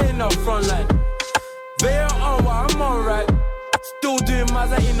Mazza in the front line. They ain't on what I'm on right. Still doing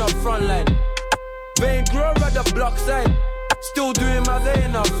Mazza in the front line. They ain't grow at the block side. Still doing Mazza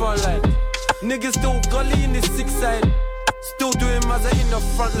in the front line. Niggas still gully in the 6 side. Still doing Mazza in the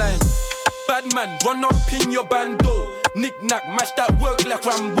front line. Bad man, run up in your bando. Knick-knack, match that work like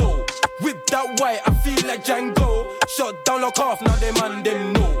Rambo. Whip that white, I feel like Django. Shut down, lock off, now them man,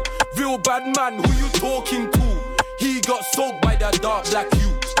 them know. Real bad man, who you talking to? He got soaked by that dark black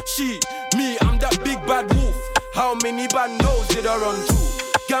youth. She, me, I'm that big bad wolf. How many bandos did I run through?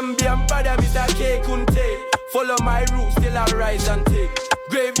 Gambian brother, Mr. K Kunte. Follow my route, still I rise and take.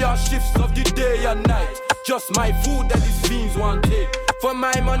 Graveyard shifts of the day and night. Just my food that these fiends want take. For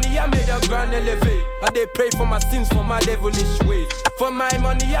my money, I made a grand elevate. And they pray for my sins, for my devilish ways. For my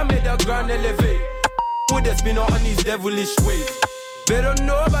money, I made a grand elevate. Put the spin on these devilish ways. They don't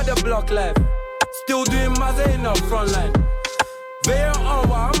know about the block life. Still doing Mazza in the front line. They ain't on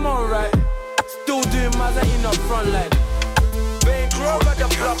what I'm on right. Still doing Mazza in the front line. They ain't grow at the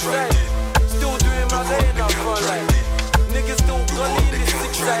block side. Still doing Mazza in the front line. Niggas still gully in the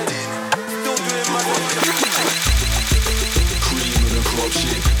 6 side. Still doing Mazza in the front line. Cream in the crop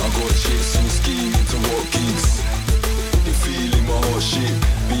shit. I got chicks who scheming to walk gigs. You feeling my hot shit.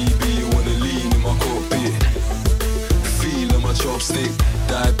 BB wanna lean in my cockpit. Feeling my chopstick.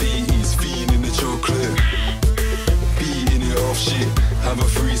 Diabetes, feeling the chocolate. Beating it off shit. Have a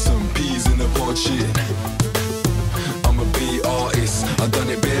threesome, peas in the pot shit. I'm a beat artist, I done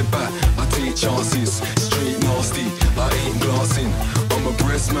it bareback, I take chances. Straight nasty, I ain't glassing. I'm a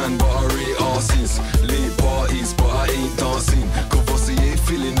breast man, but I rate arses. Late parties, but I ain't dancing. Cavossy ain't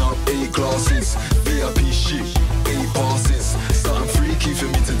filling up 8 glasses. VIP shit, 8 passes. Something freaky for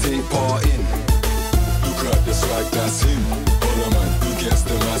me to take part in. Look at the swag, that's him. Holla man, who gets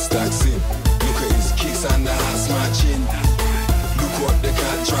the mad stacks in? Look at his kicks and the ass matching. Look what the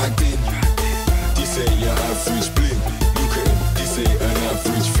cat dragged in. This ain't your average bling. Look at him, this ain't an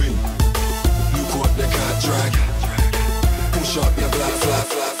average thing. Look what the cat drag. Push up your black flat,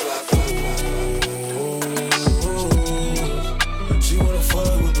 flat, flat, flat. She wanna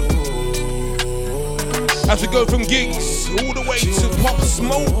fuck with the wall. As we go from gigs all the way to Pop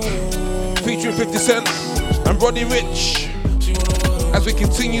Smoke, featuring 50 Cent and Roddy Rich. As we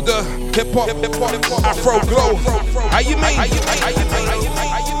continue the hip-hop Afro glow. How you mean?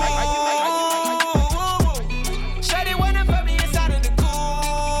 Shawty wanna put me inside of the cool.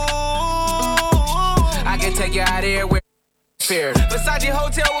 I can take you out of here with fear. Versace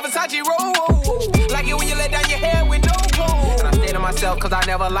hotel with Versace roll. Like it when you let down your hair with no gold. And I stay to myself cause I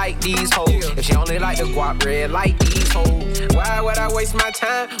never like these hoes. If she only like the guap red, like these hoes. Why would I waste my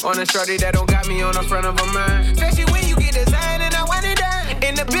time on a shorty that don't got me on the front of her mind? Especially when you get designed and I want it done.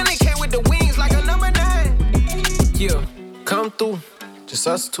 And the building came with the wings like a number 9. Yeah, come through, just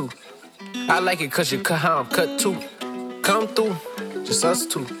us two. I like it cause you cut how I'm cut too. Come through, just us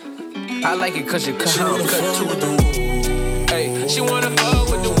two. I like it cause you cut how I'm cut too. Hey, she wanna fuck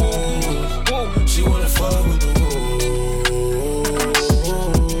with the woo. She wanna fuck with the woo.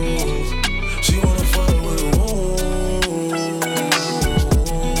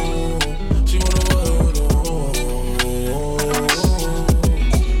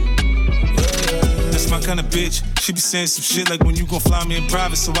 She be saying some shit like when you gon' fly me in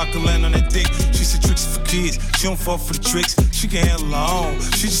private so I can land on that dick. She said tricks for kids, she don't fall for the tricks. She can handle her own,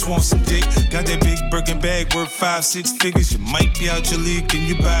 she just wants some dick. Got that big Birkin bag worth 5-6 figures. You might be out your league, can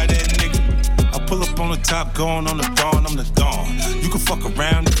you buy that nigga? I pull up on the top, going on the dawn, I'm the dawn. You can fuck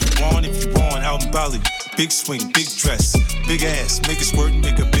around if you want, out in Bali. Big swing, big dress, big ass, make it squirt,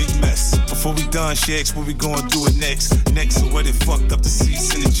 make a big mess. Before we done, she asks what we gon' do it next. Next to where they fucked up the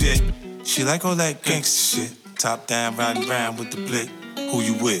seats in the jet. She like all that gangsta shit. Top down, riding round with the blick. Who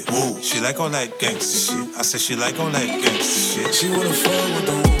you with? Who? She like all that gangsta shit. I said she like all that gangsta shit. She wanna fuck with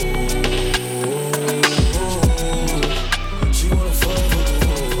the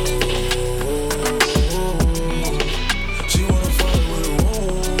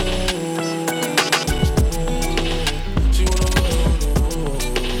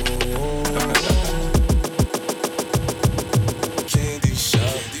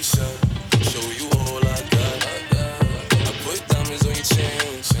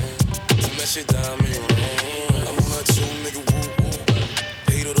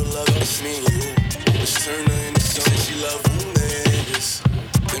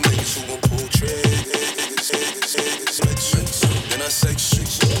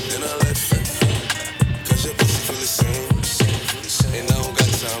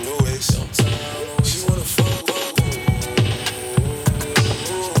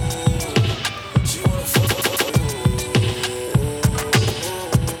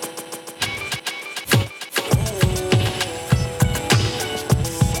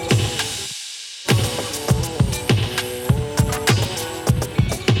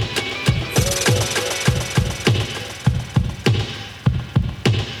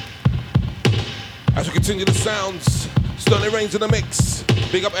Continue the sounds, Stony Rains in the mix.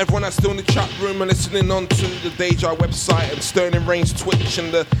 Big up everyone that's still in the chat room and listening on to the Deja website and Stony Rains Twitch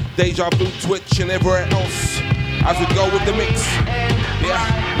and the Deja Vu Twitch and everywhere else as we go with the mix.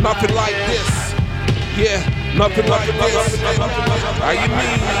 Yeah, nothing like this. Yeah, nothing like this. How you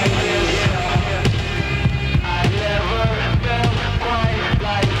mean? I never felt quite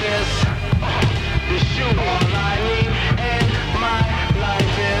like this. The shoe all I need in my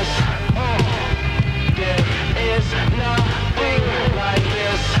life is. There is nothing like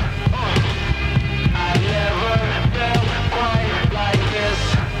this. I never felt quite like this.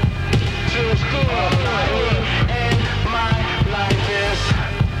 To school, all I need in my life is.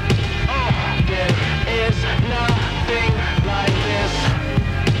 There is nothing like this.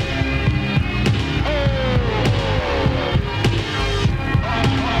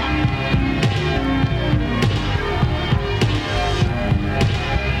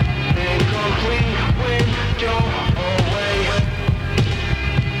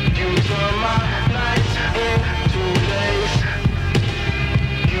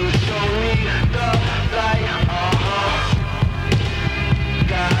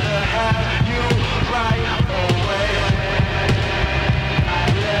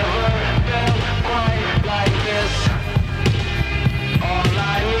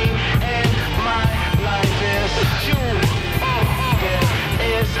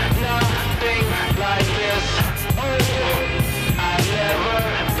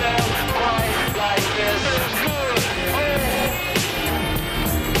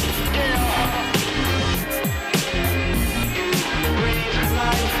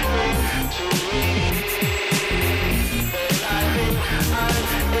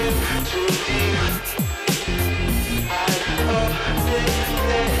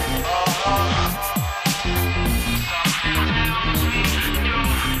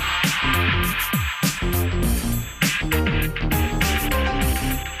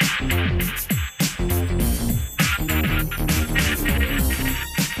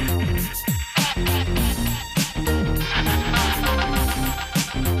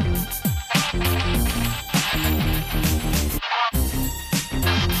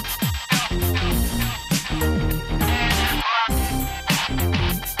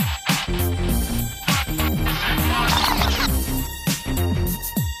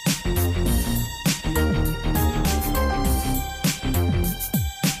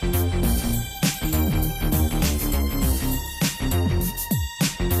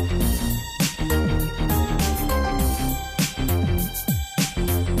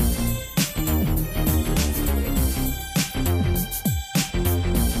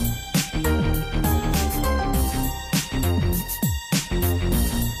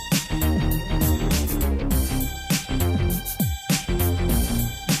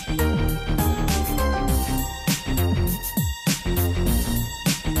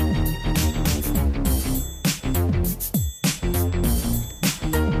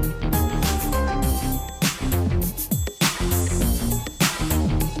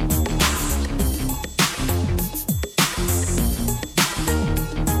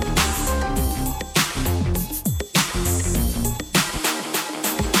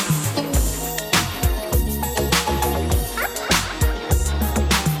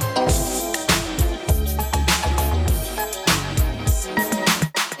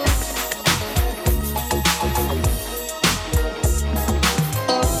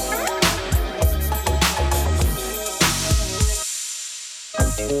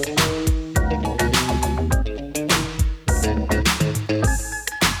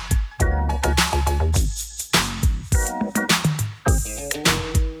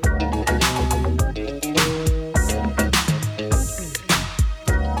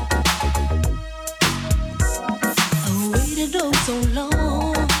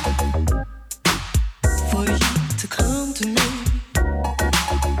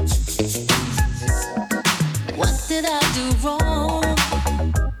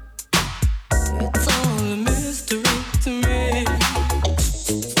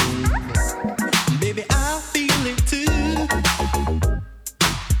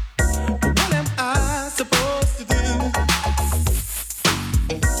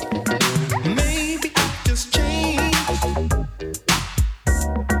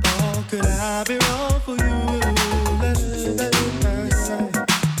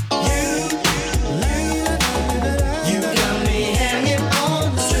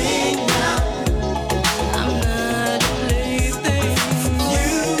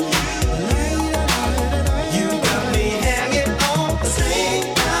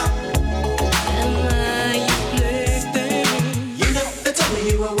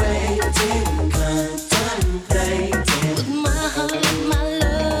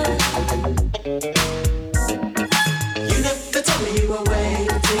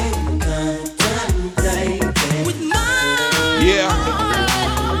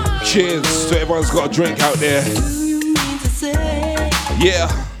 Cheers to everyone's got a drink out there. Yeah,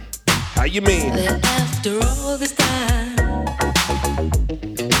 how you mean? After all this time,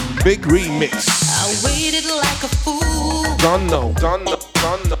 big remix. I waited like a fool. Don't know.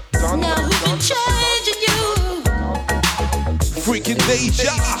 Now who been changing you? Freaking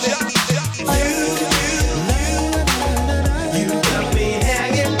Deja. You got me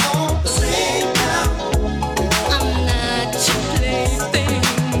hanging on the same now. I'm not your plaything.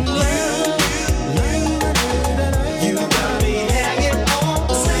 You got me hanging on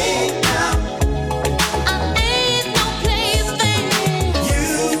the same now. I ain't no plaything.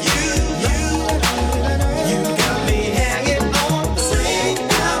 You got me hanging on the same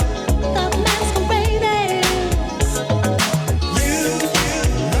now. Stop masquerading.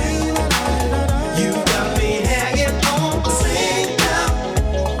 You got me hanging on the same now.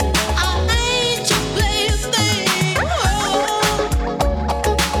 I ain't your plaything.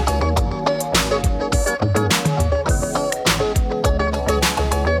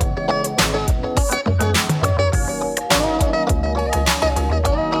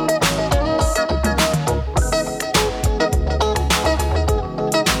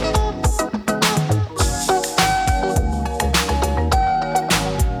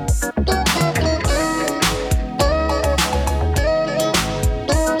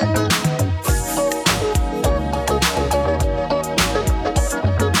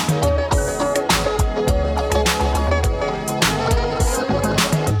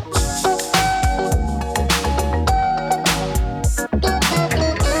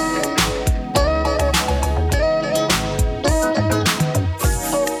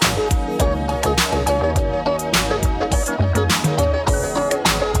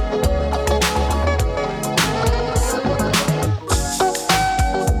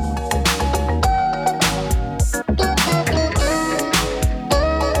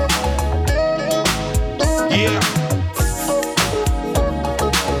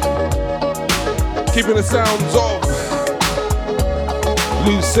 Keeping the sounds of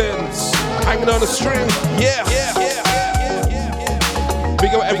loose ends hanging on a string. Yeah.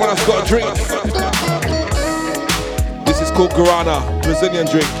 Big up everyone that's got a drink. This is called Guarana, Brazilian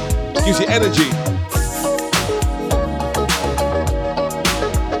drink. Gives you energy.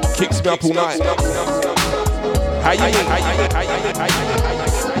 Kicks me up all night. How you mean?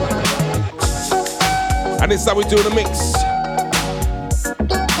 And this is how we do the mix.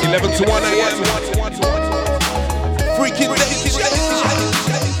 11 to 1 a.m. Freaking Deja.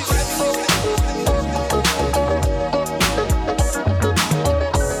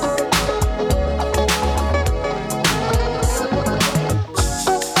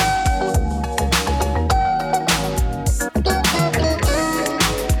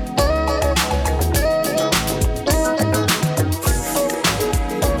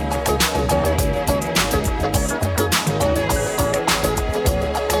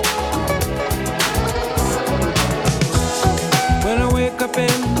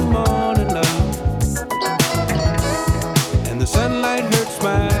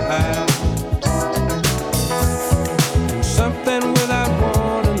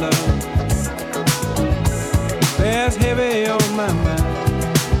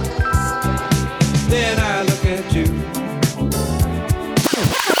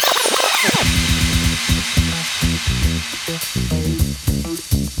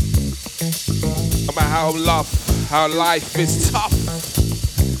 how life is tough.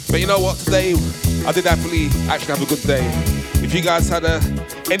 But you know what? Today, I did actually have a good day. If you guys had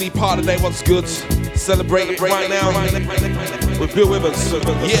any part of the day was good, celebrate it right now with Bill Withers.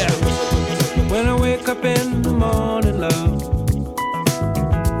 Yeah. When I wake up in the morning, love,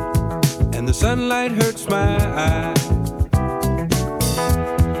 and the sunlight hurts my eyes,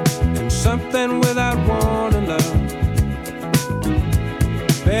 and something without warning, love,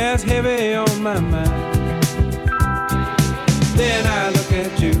 bears heavy on my mind. Then I look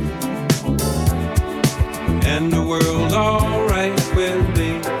at you, and the world's alright with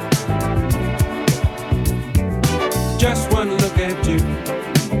me. Just one look at you,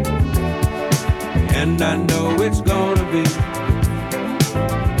 and I know it's gonna be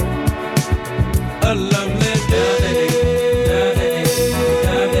a lovely day.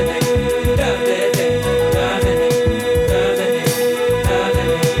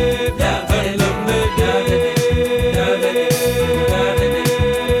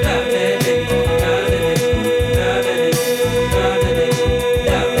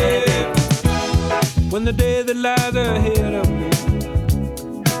 When the day that lies ahead of me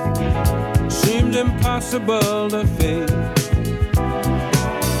seems impossible to face,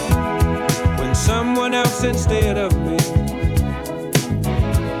 when someone else instead of me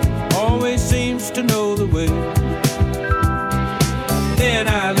always seems to know the way, then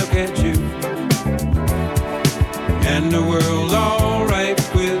I look at you, and the world's alright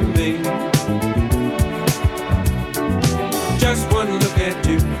with me. Just one look at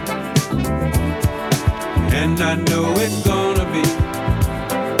you, and I know it's gonna be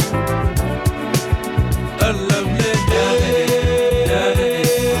a lovely day.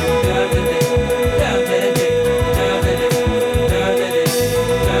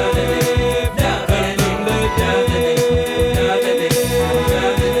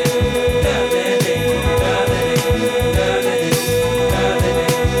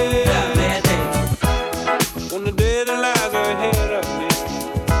 When the day that lies ahead of me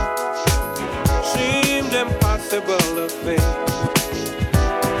seems impossible to face,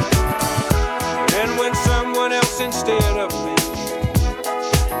 and when someone else instead of me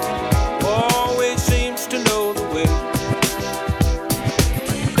always seems to know the way,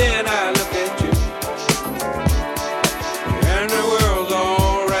 then I look at you, and the world's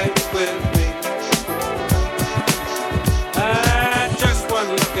alright with me. I just one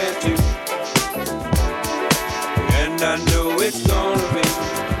look at you, and I know it's gonna be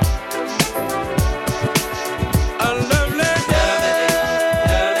a lovely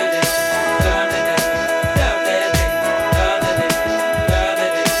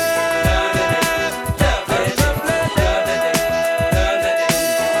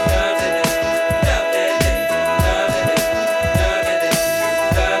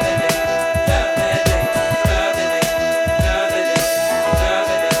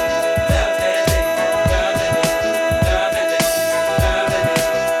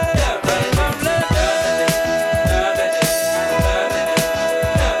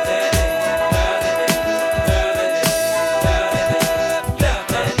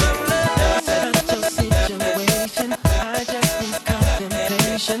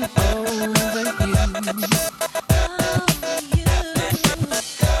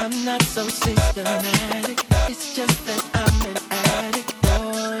I'm not so systematic. It's just that I'm an addict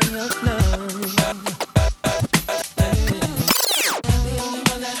for your love. I'm the only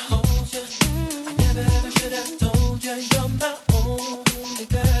one that holds you. I never ever should have told you you're my only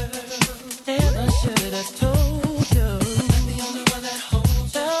girl. Never should have told you. I'm the only one that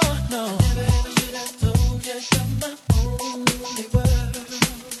holds you. No, I never ever should have told you you're my only world.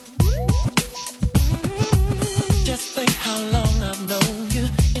 Just think how long I've known you.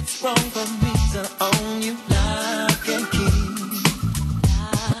 It's wrong for me to own you. Lock and key.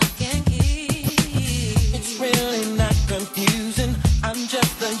 It's really not confusing. I'm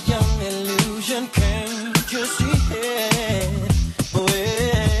just a young illusion. Can't you see it? Oh,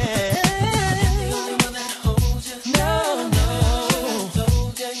 yeah. I'm the only one that holds you. No, no. I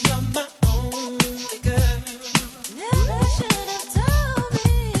told you you're my only girl. Never should have told me.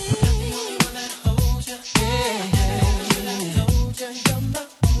 I'm the only one that holds you. Yeah, yeah. I told you you're my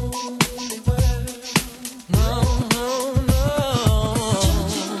only world. No, no, no.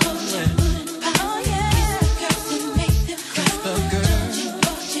 Don't you hold your foot out, oh yeah. The girls that make them cry. The girl. Don't you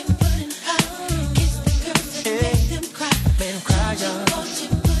hold your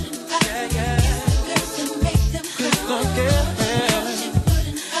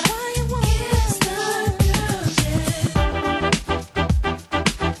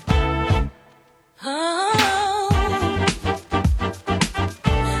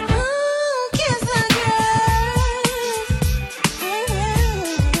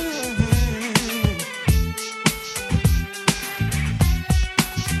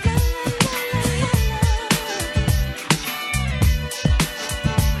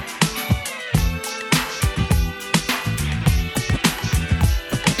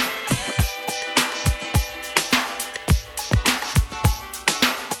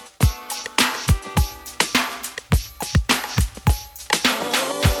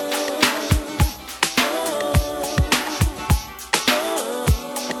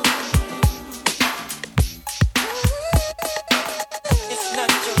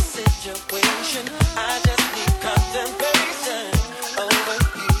situation. I just need contemplation over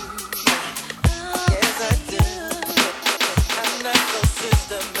you. Yes, I do. I'm not so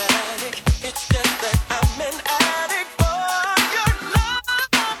systematic. It's just that I'm an addict for your love.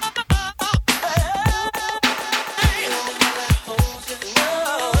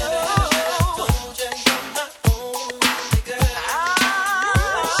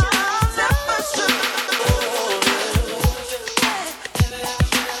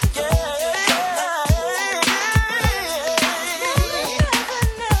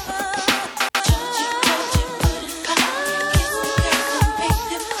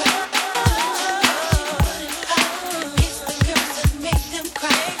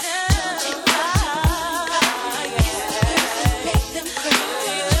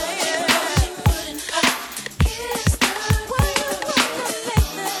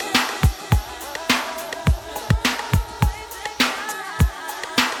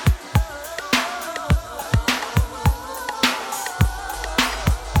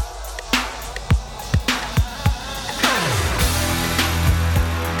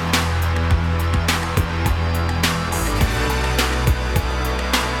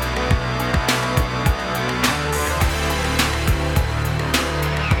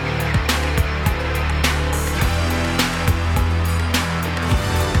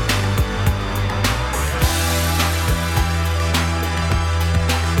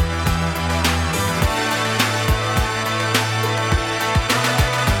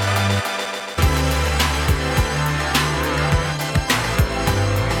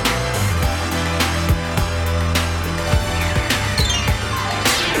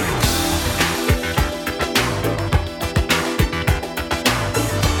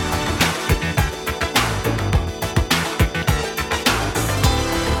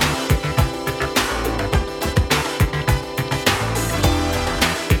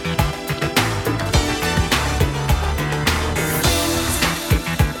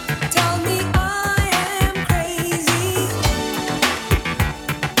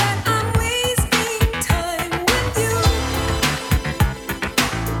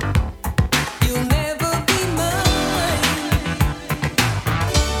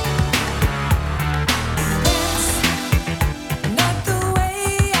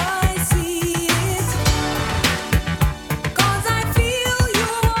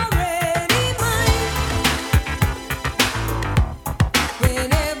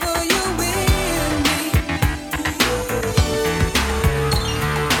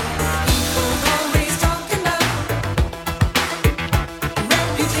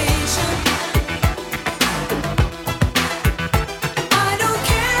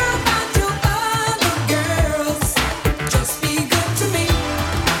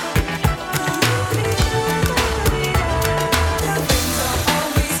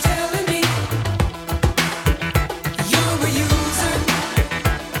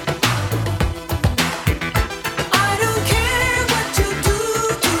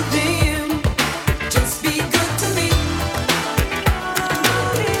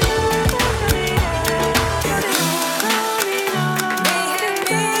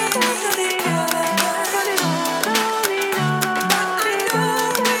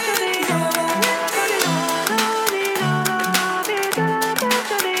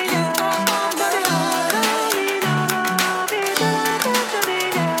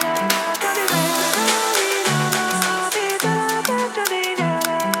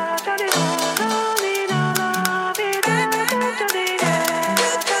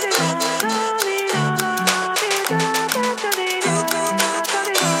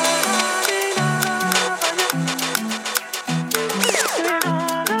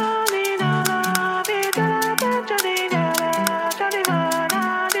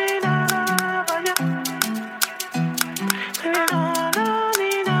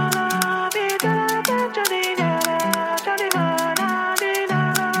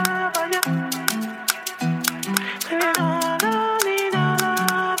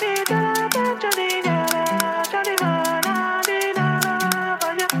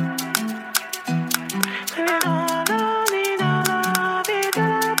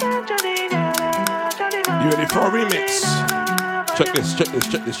 You ready for a remix? Check this, check this,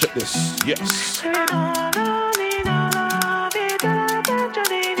 check this, check this. Yes.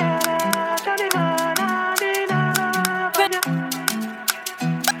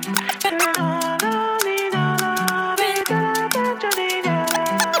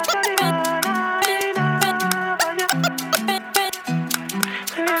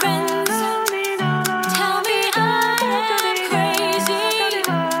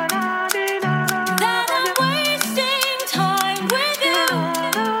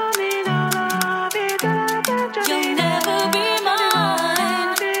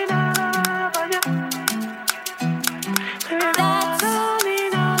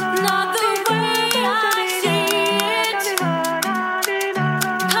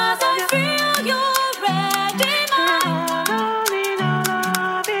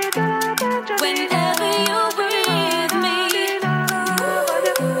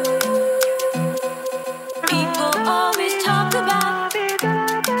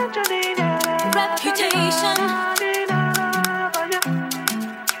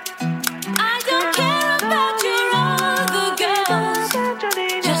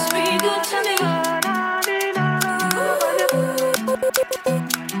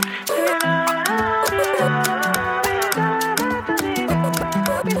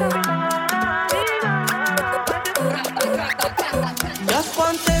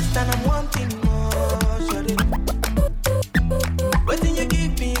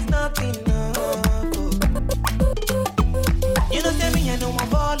 enough. Oh. You know, say me, I know I'm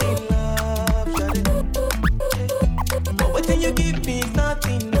fall in love, shawty. But what you give me is not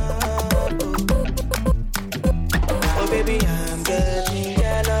enough. Oh, baby, I'm getting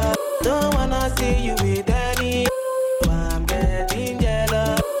jealous. Don't wanna see you with any. I'm getting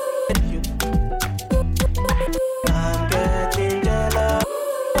jealous. I'm getting jealous.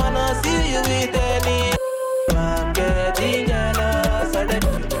 Wanna see you with any. I'm getting jealous already.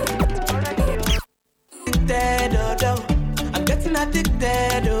 Addicted, oh, oh. I'm getting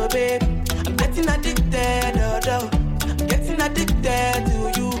addicted, oh, babe. I'm getting addicted, oh, oh. I'm getting addicted to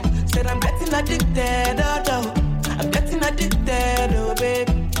you. Said I'm getting addicted, oh, oh. I'm getting addicted, oh, babe.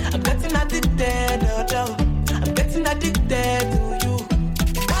 I'm getting addicted, oh, oh. I'm getting addicted to you.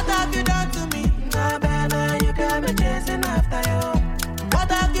 What have you done to me? Nah, better, you got me chasing after you.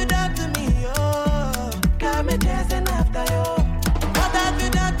 What have you done to me? Oh, got me chasing after you. What have you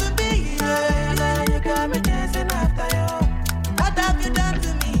done to me? Yeah, you got me chasing after you. What have you done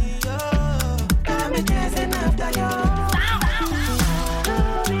to me? Oh, got me chasing after you.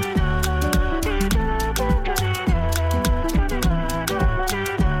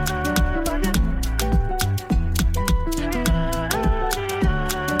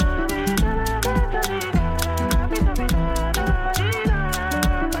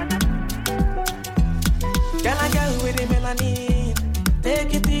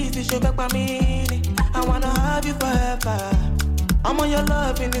 Take it easy, sugar for me. I wanna have you forever. I'm on your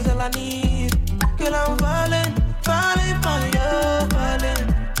love and is all I need. Girl, I'm falling for you, falling,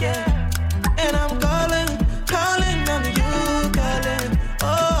 yeah. And I'm calling on you, calling.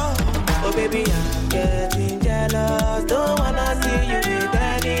 Oh, baby, I'm getting jealous. Don't wanna see you with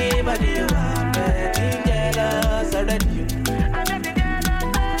anybody. I'm getting jealous already.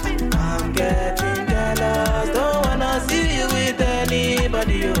 I'm getting jealous. Don't wanna see you with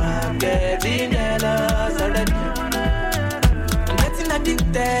anybody. I'm getting jealous already. I'm getting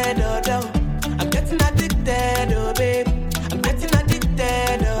addicted, oh, oh. I'm getting addicted, oh, babe. I'm getting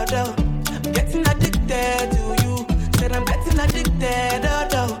addicted, oh, oh. I'm getting addicted to you. Said I'm getting addicted, oh,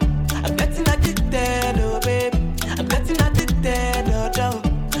 oh. I'm getting addicted, oh, babe. I'm getting addicted, oh, oh.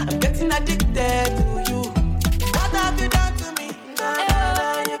 I'm getting addicted to you. What have you done to me?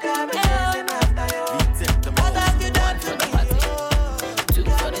 Nah, you got me chasing after you. What have you done to me? 2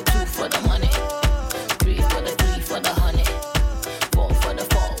 for the 2 for the money. 3 for the 3 for the honey. 4 for the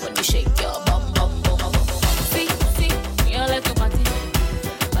 4 when you shake your bum bum bum bum bum. See, me I like to party.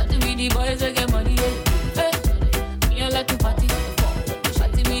 Party with the boys that get money. Hey, me I like to party.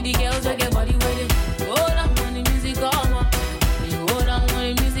 Party with the girls that get body with it. Go down when the music come up. Go down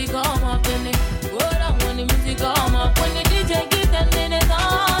when the music come up. Then they go down when the music come up. When the DJ give them, then it's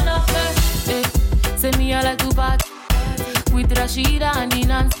on up. Hey, say me I like to party with Rashida and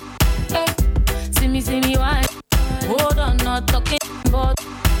Inan. Hey, see me wine. Hold on, not talking about.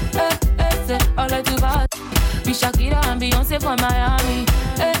 Hey, say I like to party with Shakira and Beyonce from Miami.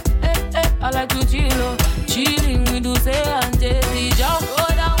 Hey, I like to chilling with Dulce and Jay-Z. Just go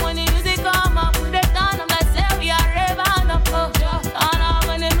down when the music come up. Put it down, I'm like, say we are raving up. Oh, turn up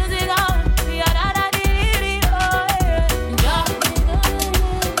when the music come. We are da-da-dee-dee, oh, yeah. Just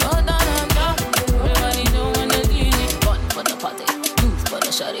go down and down. Everybody know when the DJ. 1 for the party, 2 for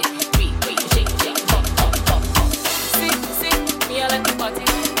the shawty, 3 for you shake, pop, pop, pop, pop. See, me I like to party.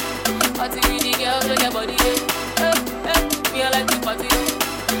 Party with the girls with their body, yeah. Me I like to party.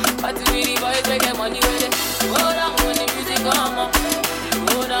 Party with the boys that get money with it. Go down when the music come up.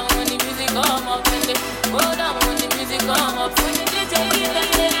 Go down when the music come up. Go down when the music come up. When the DJ get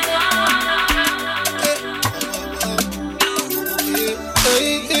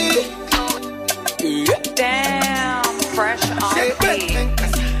Damn, fresh on the beat.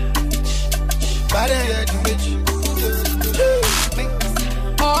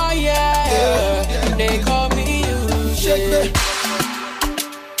 Oh yeah, they call me you.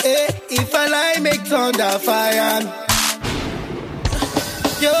 Hey, if I lie, make thunder fire.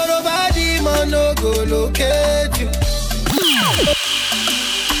 Your body man no go locate you.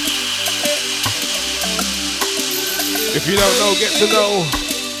 If you don't know, get to know.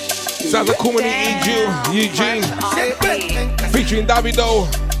 Sounds like Kumani Eugene. Featuring Davido.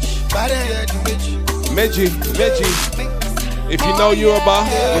 Meji. If you know Yoruba,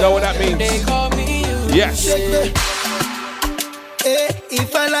 you know what that means. Yes. Hey,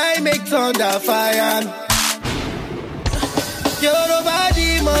 if I lie, make thunder fire. Your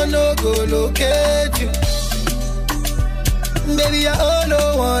body man no go locate you. Baby, I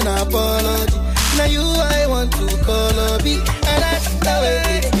only want apology. Now you I want to call a beat, and that's the way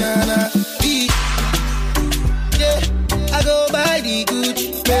it's gonna be. Yeah, I go by the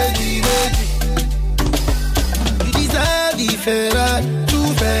Gucci, baby.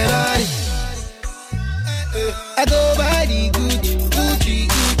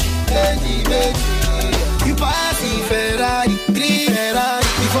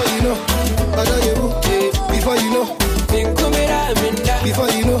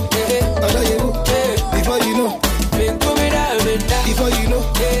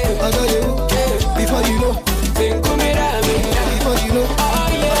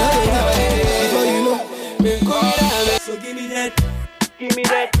 give me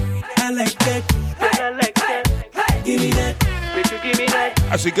that. I like that. I like that. Give me that. Make you give me that.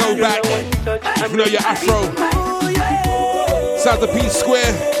 As we go back, you know your Afro. South of P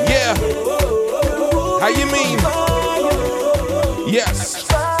Square, yeah. How you mean? Yes.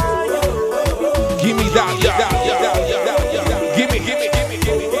 Give me that, yeah. Give me that.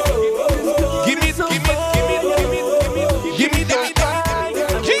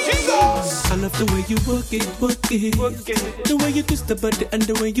 Jesus. I love the way you work it. The way you twist the body and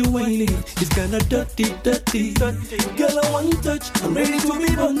the way you whine it. It's kinda dirty. Girl, I want touch. I'm ready to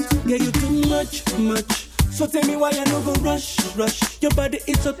be bunt. Yeah, you too much. So tell me why I no go rush. Your body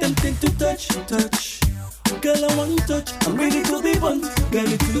is so tempting to touch. Girl, I want touch. I'm ready to be bunt. Girl,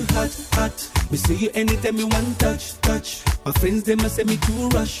 you too hot. Me see you anytime you want touch. My friends, they must say me too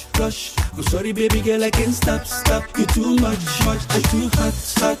rush. I'm sorry, baby girl, I can't stop. You too much. I'm too hot.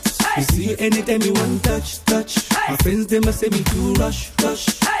 Me see you anytime you want touch. My friends, they must say me too rush.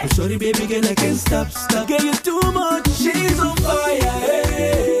 I'm sorry, baby girl, I can't stop. Girl, you too much. She's on fire.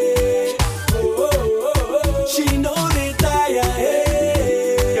 Hey. She know they tire.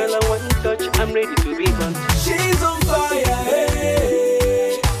 Hey. Girl, I want touch. I'm ready to be done. She's on fire.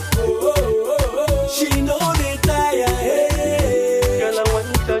 Hey. She know they tire. Hey. Girl, I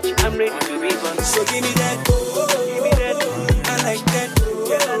want touch. I'm ready to be done. So give me that. Give me that. I like that.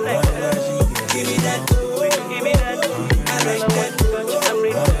 Girl, I like that. Give me that. Give me that. I like that. I'm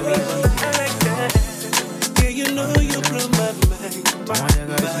ready to be done. I like that. Yeah, you know you blow my mind.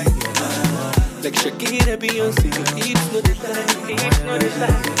 Like Shakira, Beyonce, your hips no decline.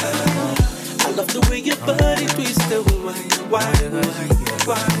 I love the way your body twists and why?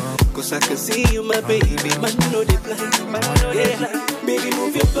 Cause I can see you, my baby, man, no decline. Yeah, baby,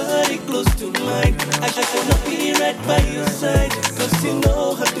 move your body close to mine. I just wanna be right by your side. Cause you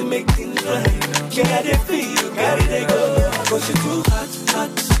know how to make things right. Got it for you, got it, go. Cause you're too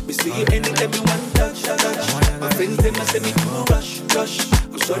hot. We see you anytime you want touch. My friends, they must say me too rush.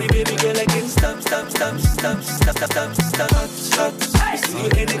 I'm sorry, baby girl, I can't stop. We see you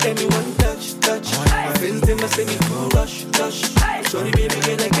anytime you want touch. My friends, they must say me too rush. I'm sorry, baby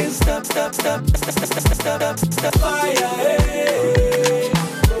girl, I can't stop. Fire, hey.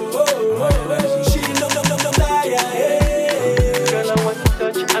 She no fire, hey. Girl, I want to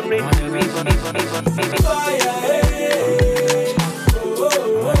touch. I'm ready to be fire, hey.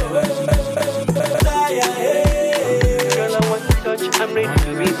 Girl, I want to touch. I'm ready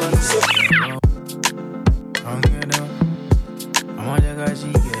to be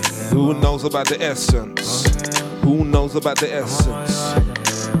Who knows about the essence? Who knows about the essence?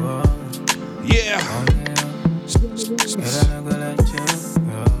 Yeah.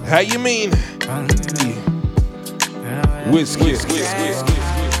 How you mean? Whiskey.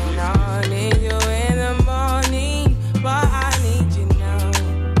 I need you in the morning, but I need you now.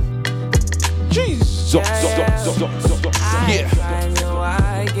 Jesus. Yeah. I know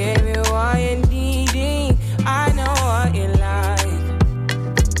I gave you all you needing. I know what you like.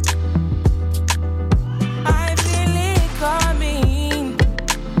 I feel it coming.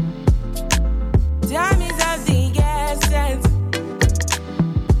 Time is of the essence.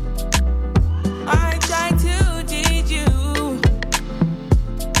 I try to teach you,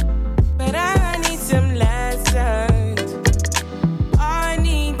 but I need some lessons. I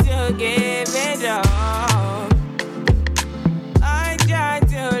need to give it up. I try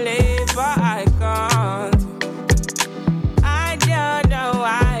to live, but I can't. I don't know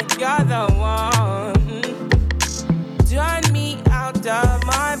why you're the one. Turn me out of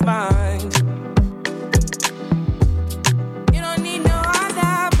my mind. You don't need no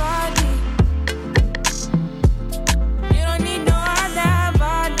other body. You don't need no other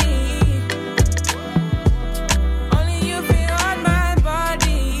body. Only you feel on my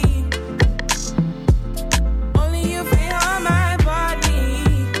body. Only you feel on my body.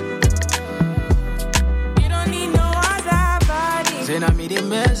 You don't need no other body. Say now me they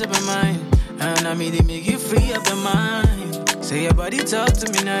mess up my mind, and now me they make you free up your mind. Say your body talk to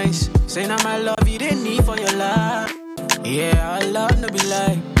me nice. Say now my love you didn't need for your life. Yeah, our love no be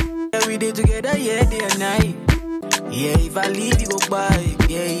like. Yeah, we did together, yeah, day and night. Yeah, if I leave you go by.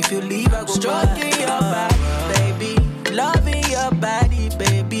 Yeah, if you leave I go stroking your body, baby. Loving your body,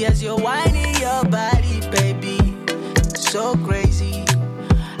 baby. As you're whining your body, baby. So crazy.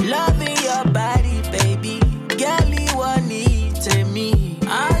 Loving your body, baby. Girl, you want need to me.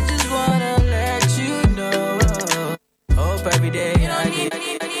 I just wanna let you know. Hope every day I get.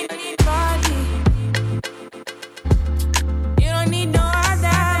 Body. You don't need no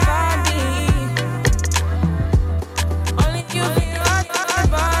other body. Only you feel on my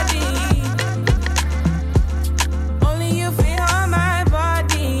body. Only you feel on my body.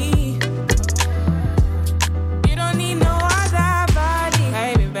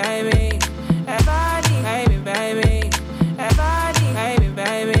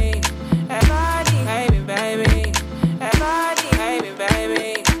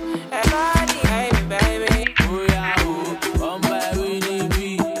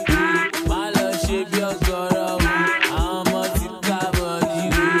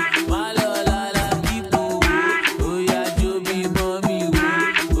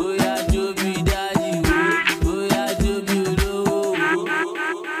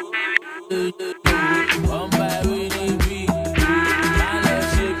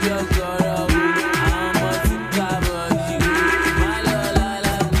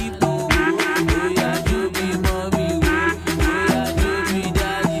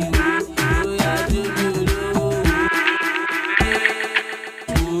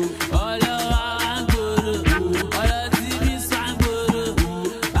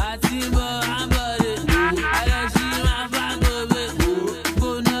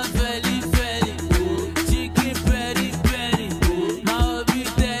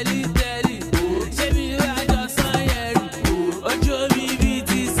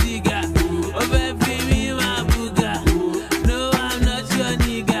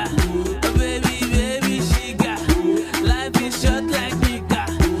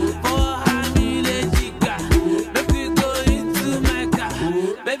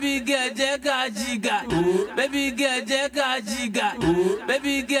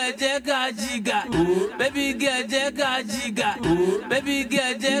 Baby girl, jega jiga. Baby girl, jega jiga. Baby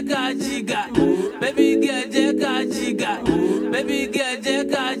girl, jega jiga. Baby girl, jega jiga. Baby girl,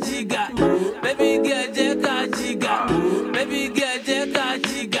 jega jiga. Baby girl, jega jiga. Baby girl, jega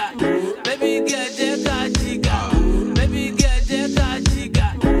jiga. Baby girl, jega jiga. Baby girl, jega jiga.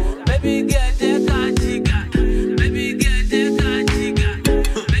 Baby girl, jega jiga. Baby girl, jega jiga. Baby girl, jega jiga.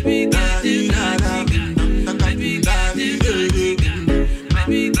 Baby girl, jega jiga.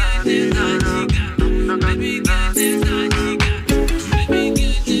 Baby girl, jega jiga. Baby girl, jega jiga. Baby girl, jega jiga. Baby girl, jega jiga.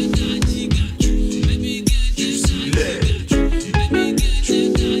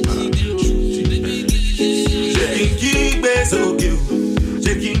 Shaking bass, okay.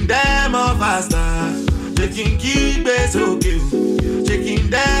 Shaking them off faster. Shaking key bass, okay. Shaking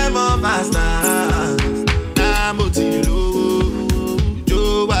them off faster. Namotilo,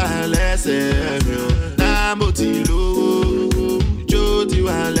 Jo Walese, Namotilo, Jo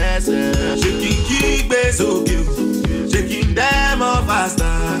Walese. Shaking key bass, okay. Shaking them off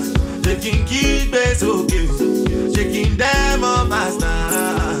faster. Shaking key bass, okay. Shaking them off faster.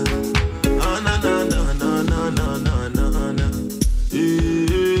 Oh no no no no no no no no no.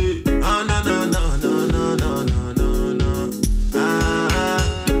 Oh no no no no no no no no. Ah.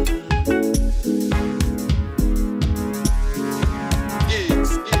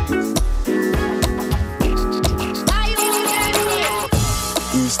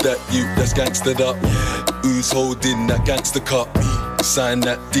 Who's that you that's gangstered up? Who's holding that gangster cup? Sign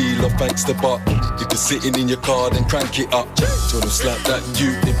that deal off thanks to butt. If you're sitting in your car, then crank it up. Told them slap that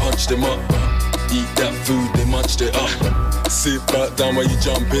you, then punch them up. Eat that food, they munched it up. Sit back down while you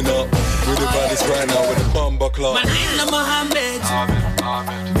jumping up. With the baddest right now with a bumper club. My name is Mohammed.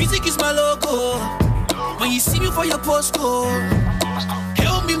 Music is my logo. When you see me for your postcode,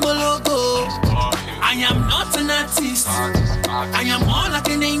 help me my logo. I am not an artist. I am more like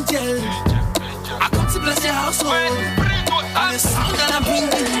an angel. I come to bless your household. And the sound that I'm bringing.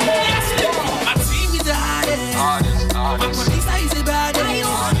 My team is the hardest. My producer is the baddest.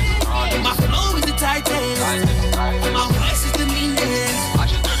 My flow is the tightest. My voice is the meanest. I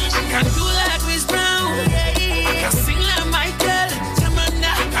can do like Chris Brown. I can sing like Michael.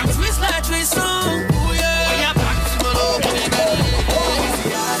 Jamanda. I can twist like Trey Songz. Oh yeah. Oh yeah, back to my logo. Who is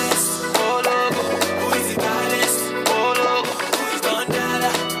the hardest? Oh logo. Who is the baddest? Oh logo. Who is Don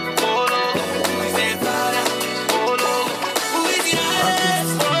Dada? Oh logo. Who is their father? Oh logo. Who is the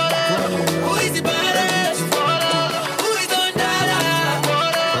hardest? Oh logo. Who is the baddest? Oh logo. Who is Don Dada? Oh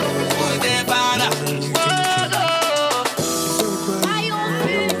logo. Who is their father? Oh logo.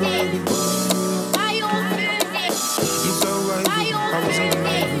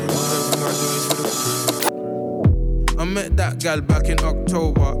 I met that gal back in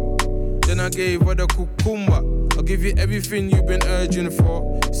October. Then I gave her the cucumber. I'll give you everything you've been urging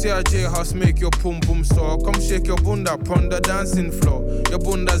for. CRJ House make your pum pum sore. Come shake your bunda on the dancing floor. Your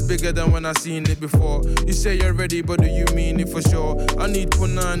bunda's bigger than when I seen it before. You say you're ready, but do you mean it for sure? I need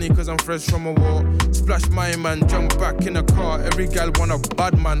punani cause I'm fresh from a war. Splash my man, jump back in the car. Every gal want a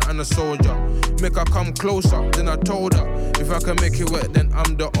bad man and a soldier. Make her come closer, then I told her if I can make it wet, then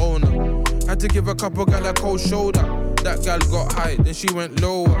I'm the owner. Had to give a couple gal a cold shoulder. That gal got high, then she went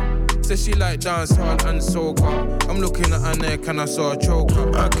lower. Said she like dancehall and soca. I'm looking at her neck and I saw a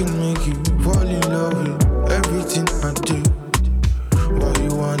choker. I can make you fall in love with everything I do. Why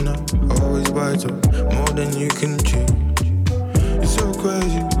you wanna always bite up more than you can chew? It's so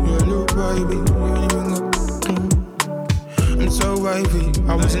crazy, you're a little baby, you ain't even got. I'm so wavy,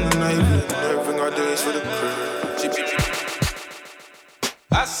 I was in the Navy, and everything I do is for the crew.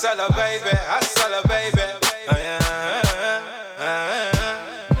 I saw a baby, I saw a baby.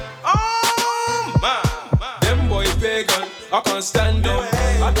 I can't stand them.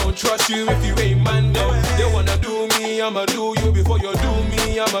 I don't trust you if you ain't man them. They wanna do me, I'ma do you before you do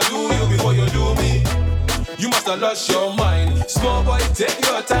me. I'ma do you before you do me. You must have lost your mind. Small boy, take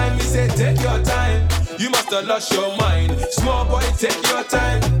your time. He said take your time. You must have lost your mind. Small boy, take your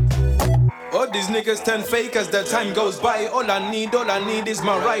time. All these niggas turn fake as the time goes by. All I need is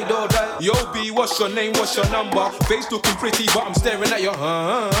my ride or die. Yo, B, what's your name, what's your number? Face looking pretty, but I'm staring at your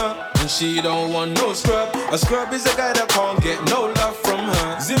And she don't want no scrub. A scrub is a guy that can't get no love from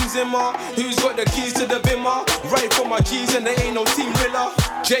her. Zim Zimmer, who's got the keys to the bimmer? Right for my G's and there ain't no team riller.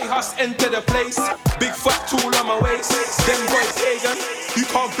 J Hus enter the place. Big fat tool on my waist. Them boys pagan, you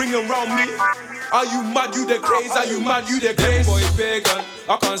can't bring around me. Are you mad, you the craze? Are you mad, you the craze? Them boy pagan,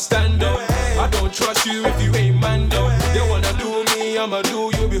 I can't stand them. I don't trust you if you ain't man them. They wanna do me, I'ma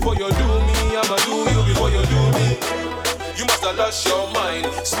do you before you do me. I'ma do you before you do me. You must have lost your mind.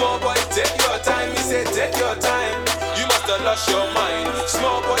 Small boy, take your time. He said, take your time. You must have lost your mind.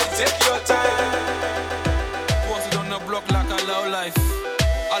 Small boy, take your time. Posted on the block like a low life.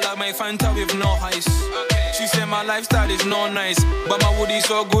 I like my Fanta with no ice. She said my lifestyle is no nice, but my woody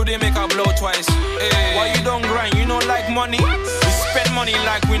so good they make her blow twice. Hey. Why you don't grind? You don't like money? We spend money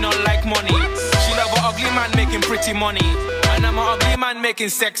like we don't like money. She love an ugly man making pretty money, and I'm an ugly man making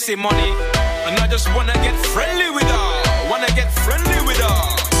sexy money. And I just wanna get friendly with her. Wanna get friendly with her.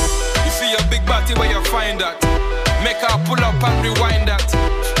 You see a big body where you find that. Make her pull up and rewind that.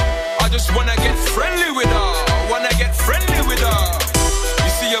 I just wanna get friendly with her. Wanna get friendly with her. You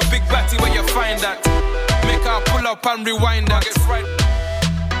see a big body where you find that. Make her pull up and rewind that. Get right.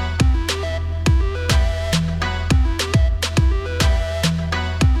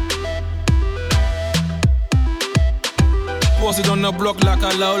 Posted on the block like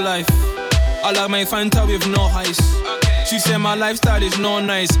a low life. I like my Fanta with no ice. She said my lifestyle is no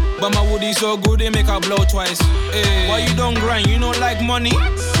nice, but my woody so good they make her blow twice. Hey. Why you don't grind? You don't like money?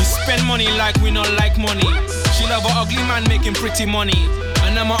 We spend money like we don't like money. She love an ugly man making pretty money,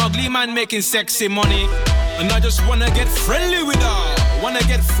 and I'm an ugly man making sexy money. And I just wanna get friendly with her. Wanna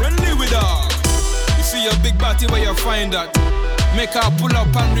get friendly with her. You see a big body where you find that. Make her pull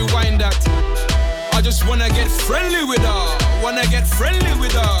up and rewind that. I just wanna get friendly with her. Wanna get friendly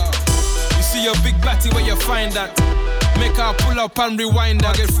with her. You see a big body where you find that. Make her pull up and rewind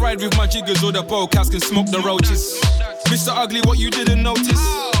that. I get fried with my jiggers or the podcast can smoke the roaches. Mr. Ugly, what you didn't notice.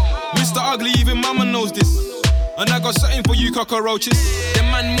 Mr. Ugly, even mama knows this. And I got something for you cockroaches. The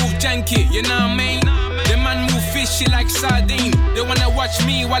man move janky, you know what I mean? The man move fishy like sardine. They wanna watch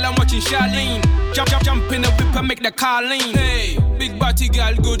me while I'm watching Charlene. Jump in the whip and make the car lean. Hey, big body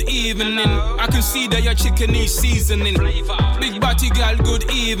girl, good evening. I can see that your chicken needs seasoning. Big body girl,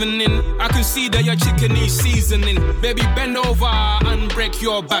 good evening. I can see that your chicken needs seasoning. Baby, bend over and break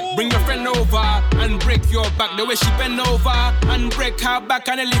your back. Bring your friend over and break your back. The way she bend over and break her back,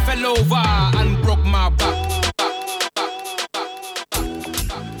 I nearly fell over and broke my back.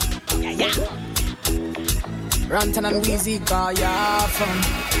 Rantan and Weezy got ya from.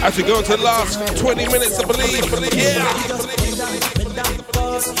 As we go into the last 20 minutes, I believe. Yeah. Bend down,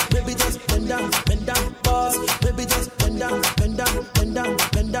 pause. Baby, just bend down, pause. Baby, just bend down, pause. Baby, just bend down,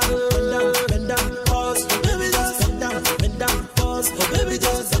 pause. Baby, just bend down,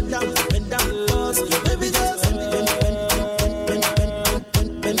 pause. Baby, just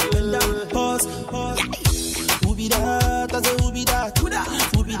bend down, pause. Who be that? I say who be that? Who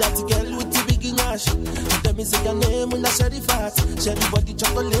be that girl with the big ash? Let me say your name when I share the fat. Share the body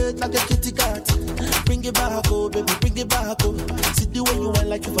chocolate like a kitty cat. Bring it back, oh baby, bring it back, oh. See the way you want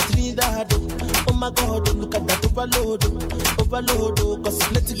like you for Trinidad, oh. Oh my God, oh, look at that overload, oh, cause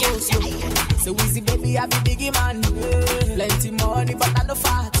let it go slow. So easy, baby, I be biggie man. Plenty money, but I no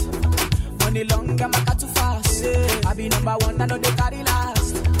fat. Money long, I'm a too fast. I be number one, I know they carry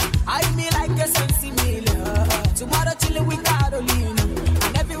last. I be like a sensi meal. Tomorrow chillin' with Carolina.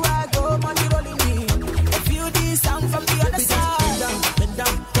 And everywhere I go, money rolling in. Sound from the other side. Bend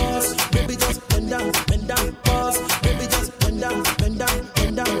down, pause. Baby, just bend down, pause. Baby, just bend down, pause. Baby, just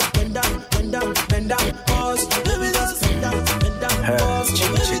bend down, pause. Baby, just bend down,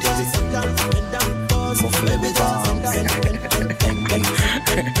 pause. Baby, just bend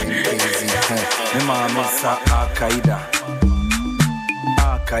Me mama sa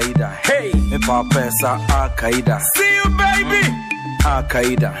Al-Qaeda, hey. Me papa sa Al-Qaeda. See you, baby.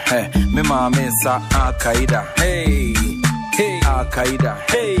 Al-Qaeda, hey. Me mama sa Al-Qaeda, hey. Al-Qaeda,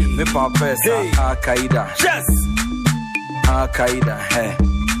 hey. Me papa sa Al-Qaeda, yes. Al-Qaeda, hey.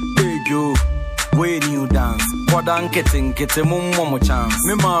 Hey you, when you dance, what I'm getting mum momo chance.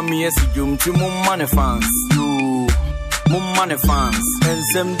 Me mama yes you to mum money fans. Mum money fans, and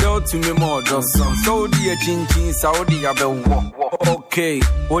some do to me more dozen. So dear chin Saudi abe wo. Okay,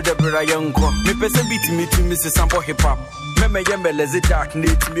 what the brother young co. Me person beat me to Mrs. Sambo hip hop. Me yembeleze dark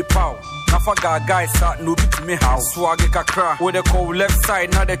need to me pow. Nafaga guys start no beat me how. Swag kakra with the call left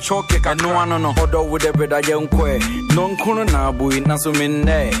side now the choke ka no one no. Odo with the brother young kwe. Non kuno na boy na so me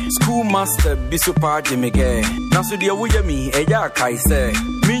ne. Schoolmaster be so party me ge. Na so dia wo yami e ya kai say.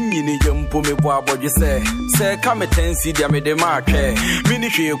 Minyini yempo me bo abodje say. Say come tensi dia me de ma twe. Mini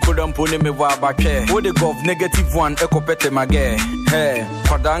hwe kodampo ne me bo abatwe. Wo the gov negative one ekopete mage. Hey,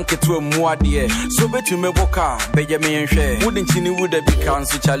 Padanke to a muadie. So bet you me boka, Benjamin share. Wouldn't you would be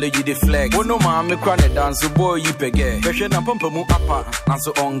council challenge you the flag? Oh no, mamma, cranny dance, boy, you pege. Fashion and pump mu upper, and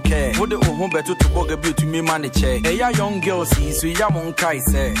so on care. Would the home better to bog a beauty me manager. A young girl sees we yamon kai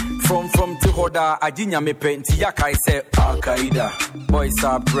say. From to Hoda, Ajinya me paint, Yakai say, Al-Qaeda. Boys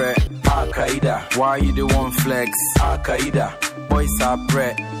are bread, Al-Qaeda. Why you the one flex? Al-Qaeda. Boys are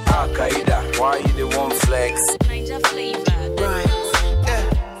bread, Al-Qaeda. Why you the one flex? Ninja flavor. Right. Yeah.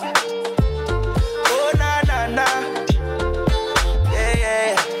 Oh, na.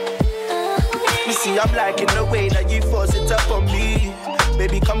 Yeah. You see, I'm liking the way that you force it up on me.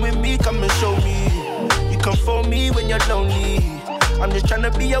 Baby, come with me, come and show me. You come for me when you're lonely. I'm just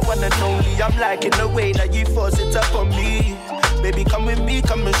tryna be your one and only. I'm liking the way that you force it up on me. Baby, come with me,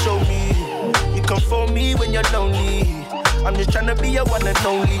 come and show me. You come for me when you're lonely. I'm just tryna be your one and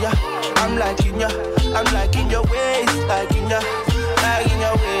only. Yeah. I'm liking ya, I'm liking your ways, liking ya, liking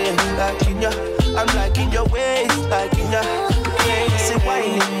your ways, liking ya. I'm liking your ways, liking ya. Yeah, say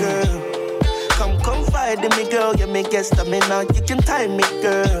whining girl, come confide in me, girl. You make get stamina, you can time me,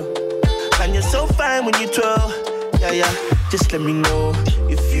 girl. And you're so fine when you twirl. Yeah. Just let me know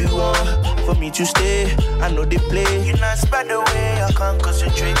if you want for me to stay. I know they play. You're not spread away. I can't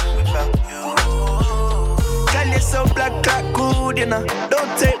concentrate without you. Girl, you're so black, good, you know.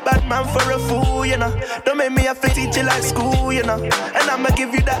 Don't take bad man for a fool, you know. Don't make me have to teach you like school, you know. And I'ma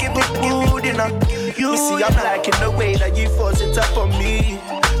give you that good, you know. You see, I'm liking the way that you force it up on me.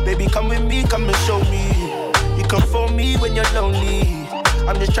 Baby, come with me, come and show me. You come for me when you're lonely.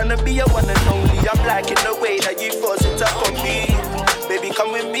 I'm just tryna be your one and only. I'm liking the way that you force it up on me. Baby,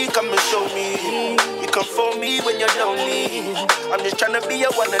 come with me, come and show me. You come for me when you're lonely. I'm just tryna be your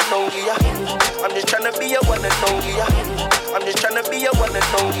one and only. I'm just tryna be your one and only. I'm just tryna be your one and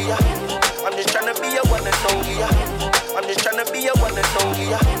only. I'm just tryna be your one and only. I'm just tryna be your one and only.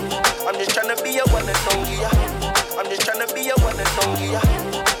 I'm just tryna be your one and only. I'm just tryna be your one and only.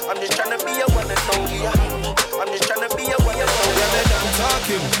 I'm just tryna be your one and only. I'm just tryna be your one and only. Yeah, me done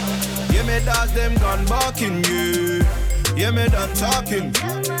talking. Yeah, me does them gone barking, yeah. Yeah, me done talking.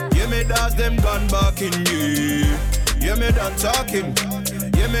 Yeah, me does them gone barking, yeah. Yeah, me done talking.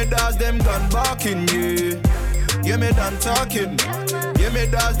 Yeah, me does them gone barking, yeah. Yeah, me done talking. Yeah, me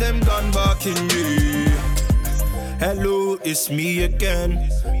does them gone barking, yeah. Hello, it's me again.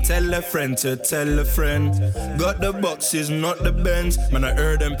 Tell a friend to tell a friend. Got the boxes, not the Benz. Man, I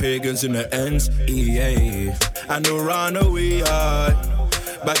heard them pagans in the ends. Yeah, I know run away,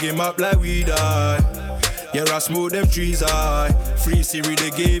 back him up like we die. Yeah, I smoke them trees, Free Siri, they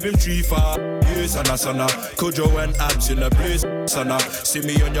gave him 3-4. Yes, sana. Kojo and abs in the place, sana. See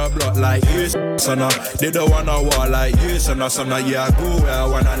me on your block like yes, sana. They don't wanna war like yes, sana. Yeah, I go where I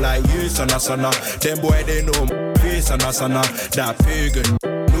wanna like yes, sana. Them boy, they know my face, sana. That pagan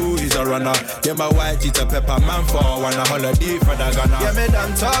know he's a runner. Yeah, my white eat a pepper man for wanna holiday for the Ghana. Yeah, me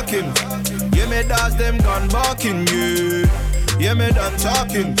done talking. Yeah, me does them gone barking, yeah. Yeah, me done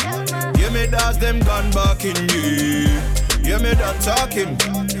talking. Yeah, me does them gone barking, yeah. Yeah, me done talking.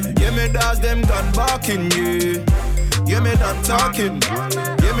 Yeah, me does them gone barking, yeah. Yeah, me done talking.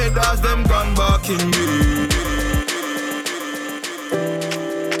 Yeah, me does them gone barking, yeah.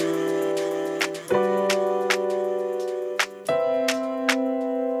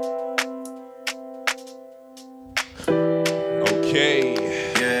 Okay.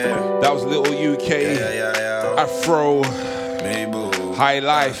 Yeah. That was Little UK. Afro. High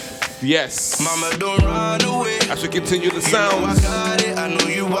Life. Yes. Mama, don't run away. As we continue the sounds.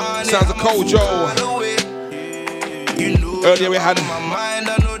 Sounds of Kojo. Earlier we had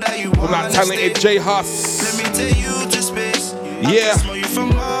that talented J Huss. Yeah.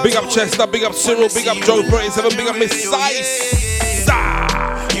 Big up Chester, big up Cyril, big up Joe 37, big up Miss Sice.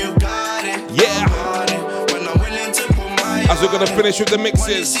 Yeah. As we're gonna finish with the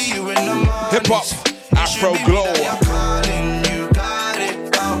mixes. Hip Hop Afro Glow.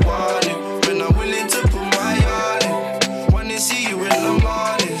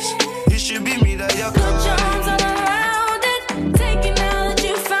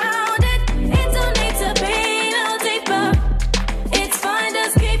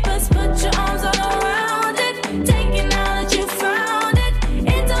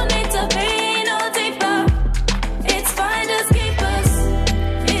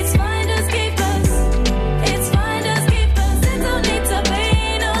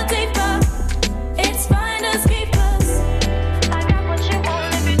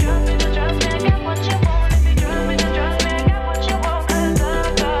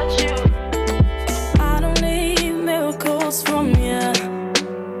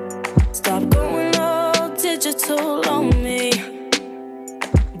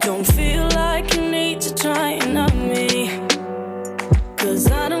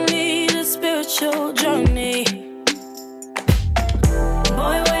 special journey.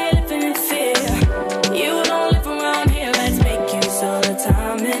 Boy, we're living in fear. You don't live around here, let's make use of the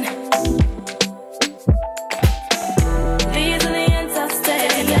timing. These are the ends I stay.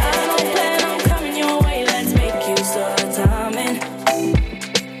 I don't plan on coming your way, let's make use of the timing.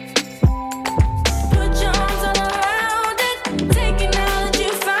 Put your arms all around it, take it now that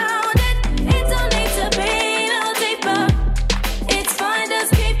you found it. It don't need to be no deeper. It's fine,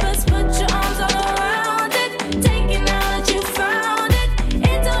 just keep us. Put your arms all around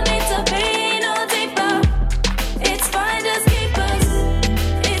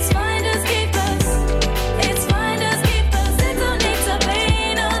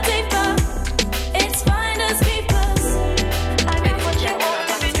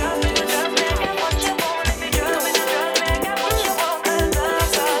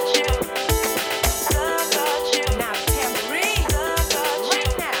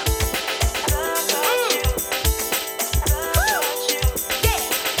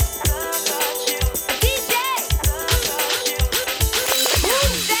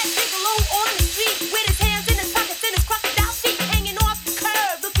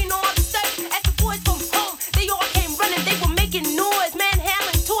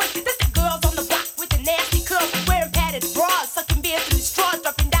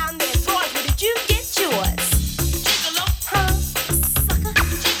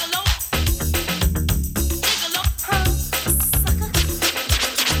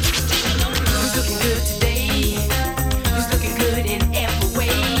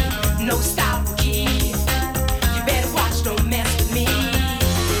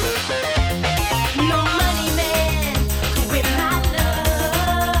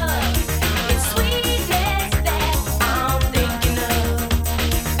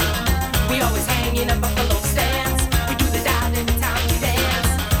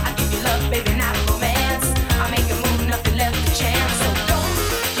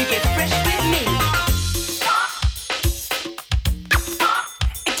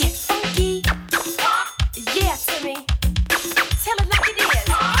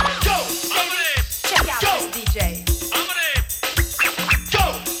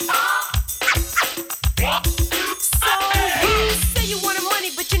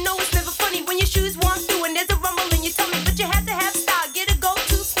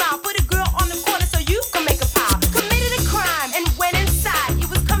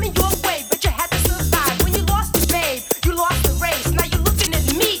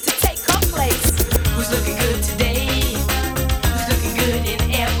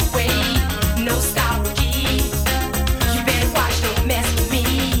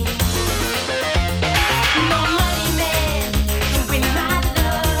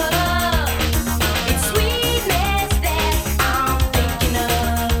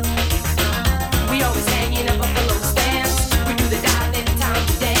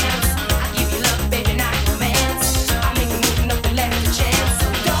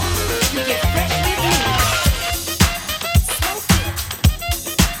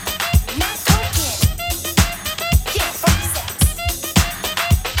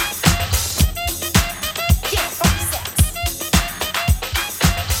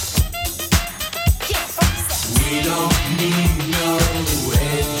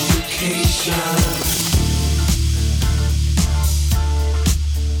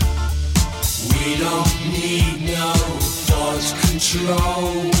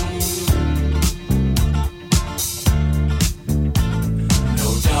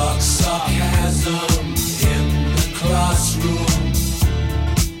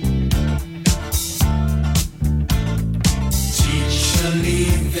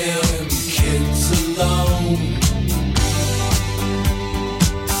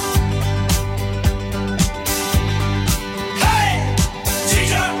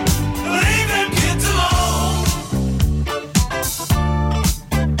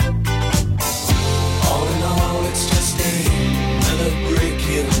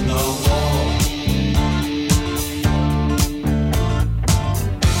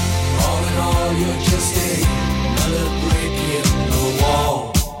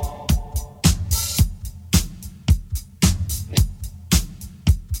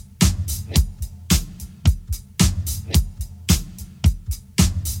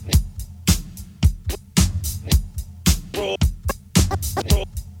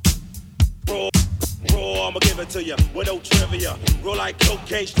I'ma give it to you with no trivia. Roll like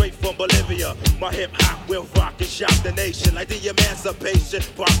cocaine straight from Bolivia. My hip hop will rock and shock the nation like the Emancipation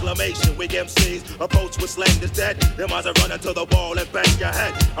Proclamation. We MCs approach with slang that's dead. Them eyes are running to the wall and bang your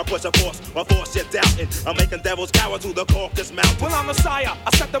head. I push a force, my force you're doubting. I'm making devils cower to the Caucasus Mountain. Well, I'm Messiah.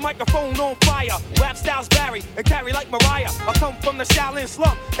 I set the microphone on fire. Rap styles vary and carry like Mariah. I come from the Shaolin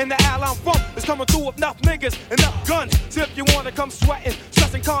slum, and the al I'm from is coming through with enough niggas, enough guns. So if you wanna come sweating,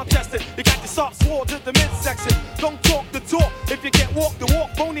 stressing, contesting, you got your soft swords at the midsection. Don't talk the talk if you can't walk the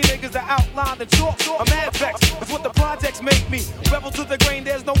walk. Phony niggas that outline the chalk. I'm mad vexed. It's what the projects make me. Rebel to the grain,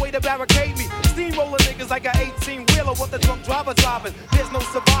 there's no way to barricade me. Steamroller niggas like an 18-wheeler with the drunk driver driving. There's no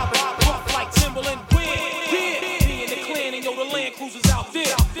surviving. Rough like Timberland wind. Me and the clan and yo, the Land Cruisers out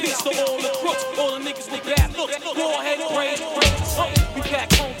there. Peace to all the crooks, all the niggas with bad looks. Forehead brains, we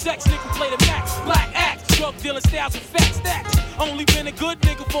pack home decks, niggas play the max. Black act, drug dealing styles and fat stacks. Only been a good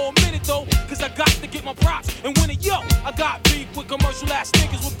nigga for a minute though, cause I got to get my props and win it. Yo, I got beef with commercial ass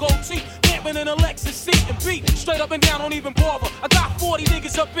niggas with gold teeth, camping in a Lexus seat and beat straight up and down, don't even bother. I got 40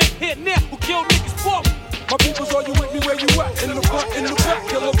 niggas up in here now who kill niggas for me. My peoples, are you with me where you at? In the front, in the back,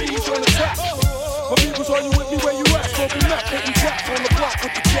 killer bees on the tap. My peoples, are you with me where you at? Smoking up, hitting tracks on the block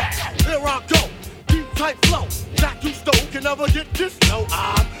with the jack. Here I go, deep tight flow. Jack you stole can never get this. No,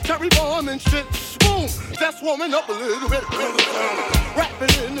 I'm Terry Bomb and shit. Boom, that's warming up a little bit.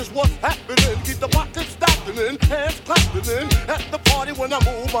 Rapping is what's happening. Keep the pockets stacking in, hands clapping in. At the party when I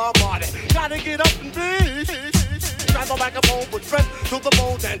move my body, gotta get up and be. Grab a microphone with strength to the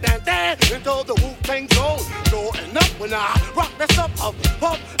bone, dan dan dan, until the Wu-Tang zone. Going up when I rock this up,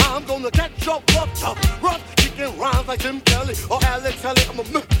 I'm gonna catch your rough, kicking rhymes like Tim Kelly or Alex Kelly. I'm a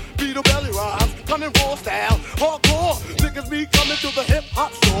beat a belly rhymes, coming raw style, hardcore. Niggas be coming to the hip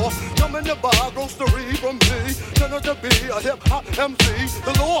hop store, coming to buy grocery from me. Turn to be a hip hop MC.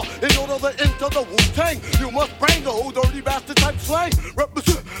 The law, in order to enter the Wu-Tang, you must bring the whole dirty bastard type slang.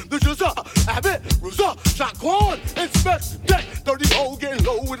 Represent the Jizza, Abbott, Rizza, Shaquan. Inspect deck, dirty hole getting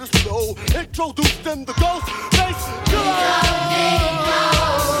low with his flow. Introduce them the ghost face killer.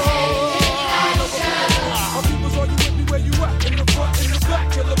 My peoples, are you with me where you at? In the front, in the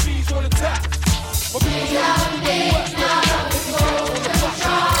back, killer bees on the tap. My peoples, are you with me where you at?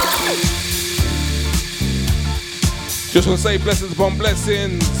 Just want to say blessings upon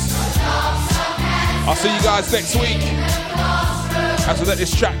blessings. I'll see you guys next week. As we let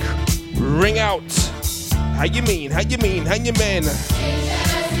this track ring out. How you mean? How you mean? How you mean?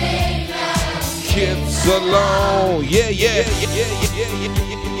 Kids alone. Yeah.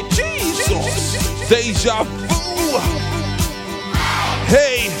 Jesus. Deja vu.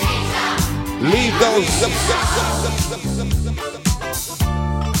 Hey. Leave those.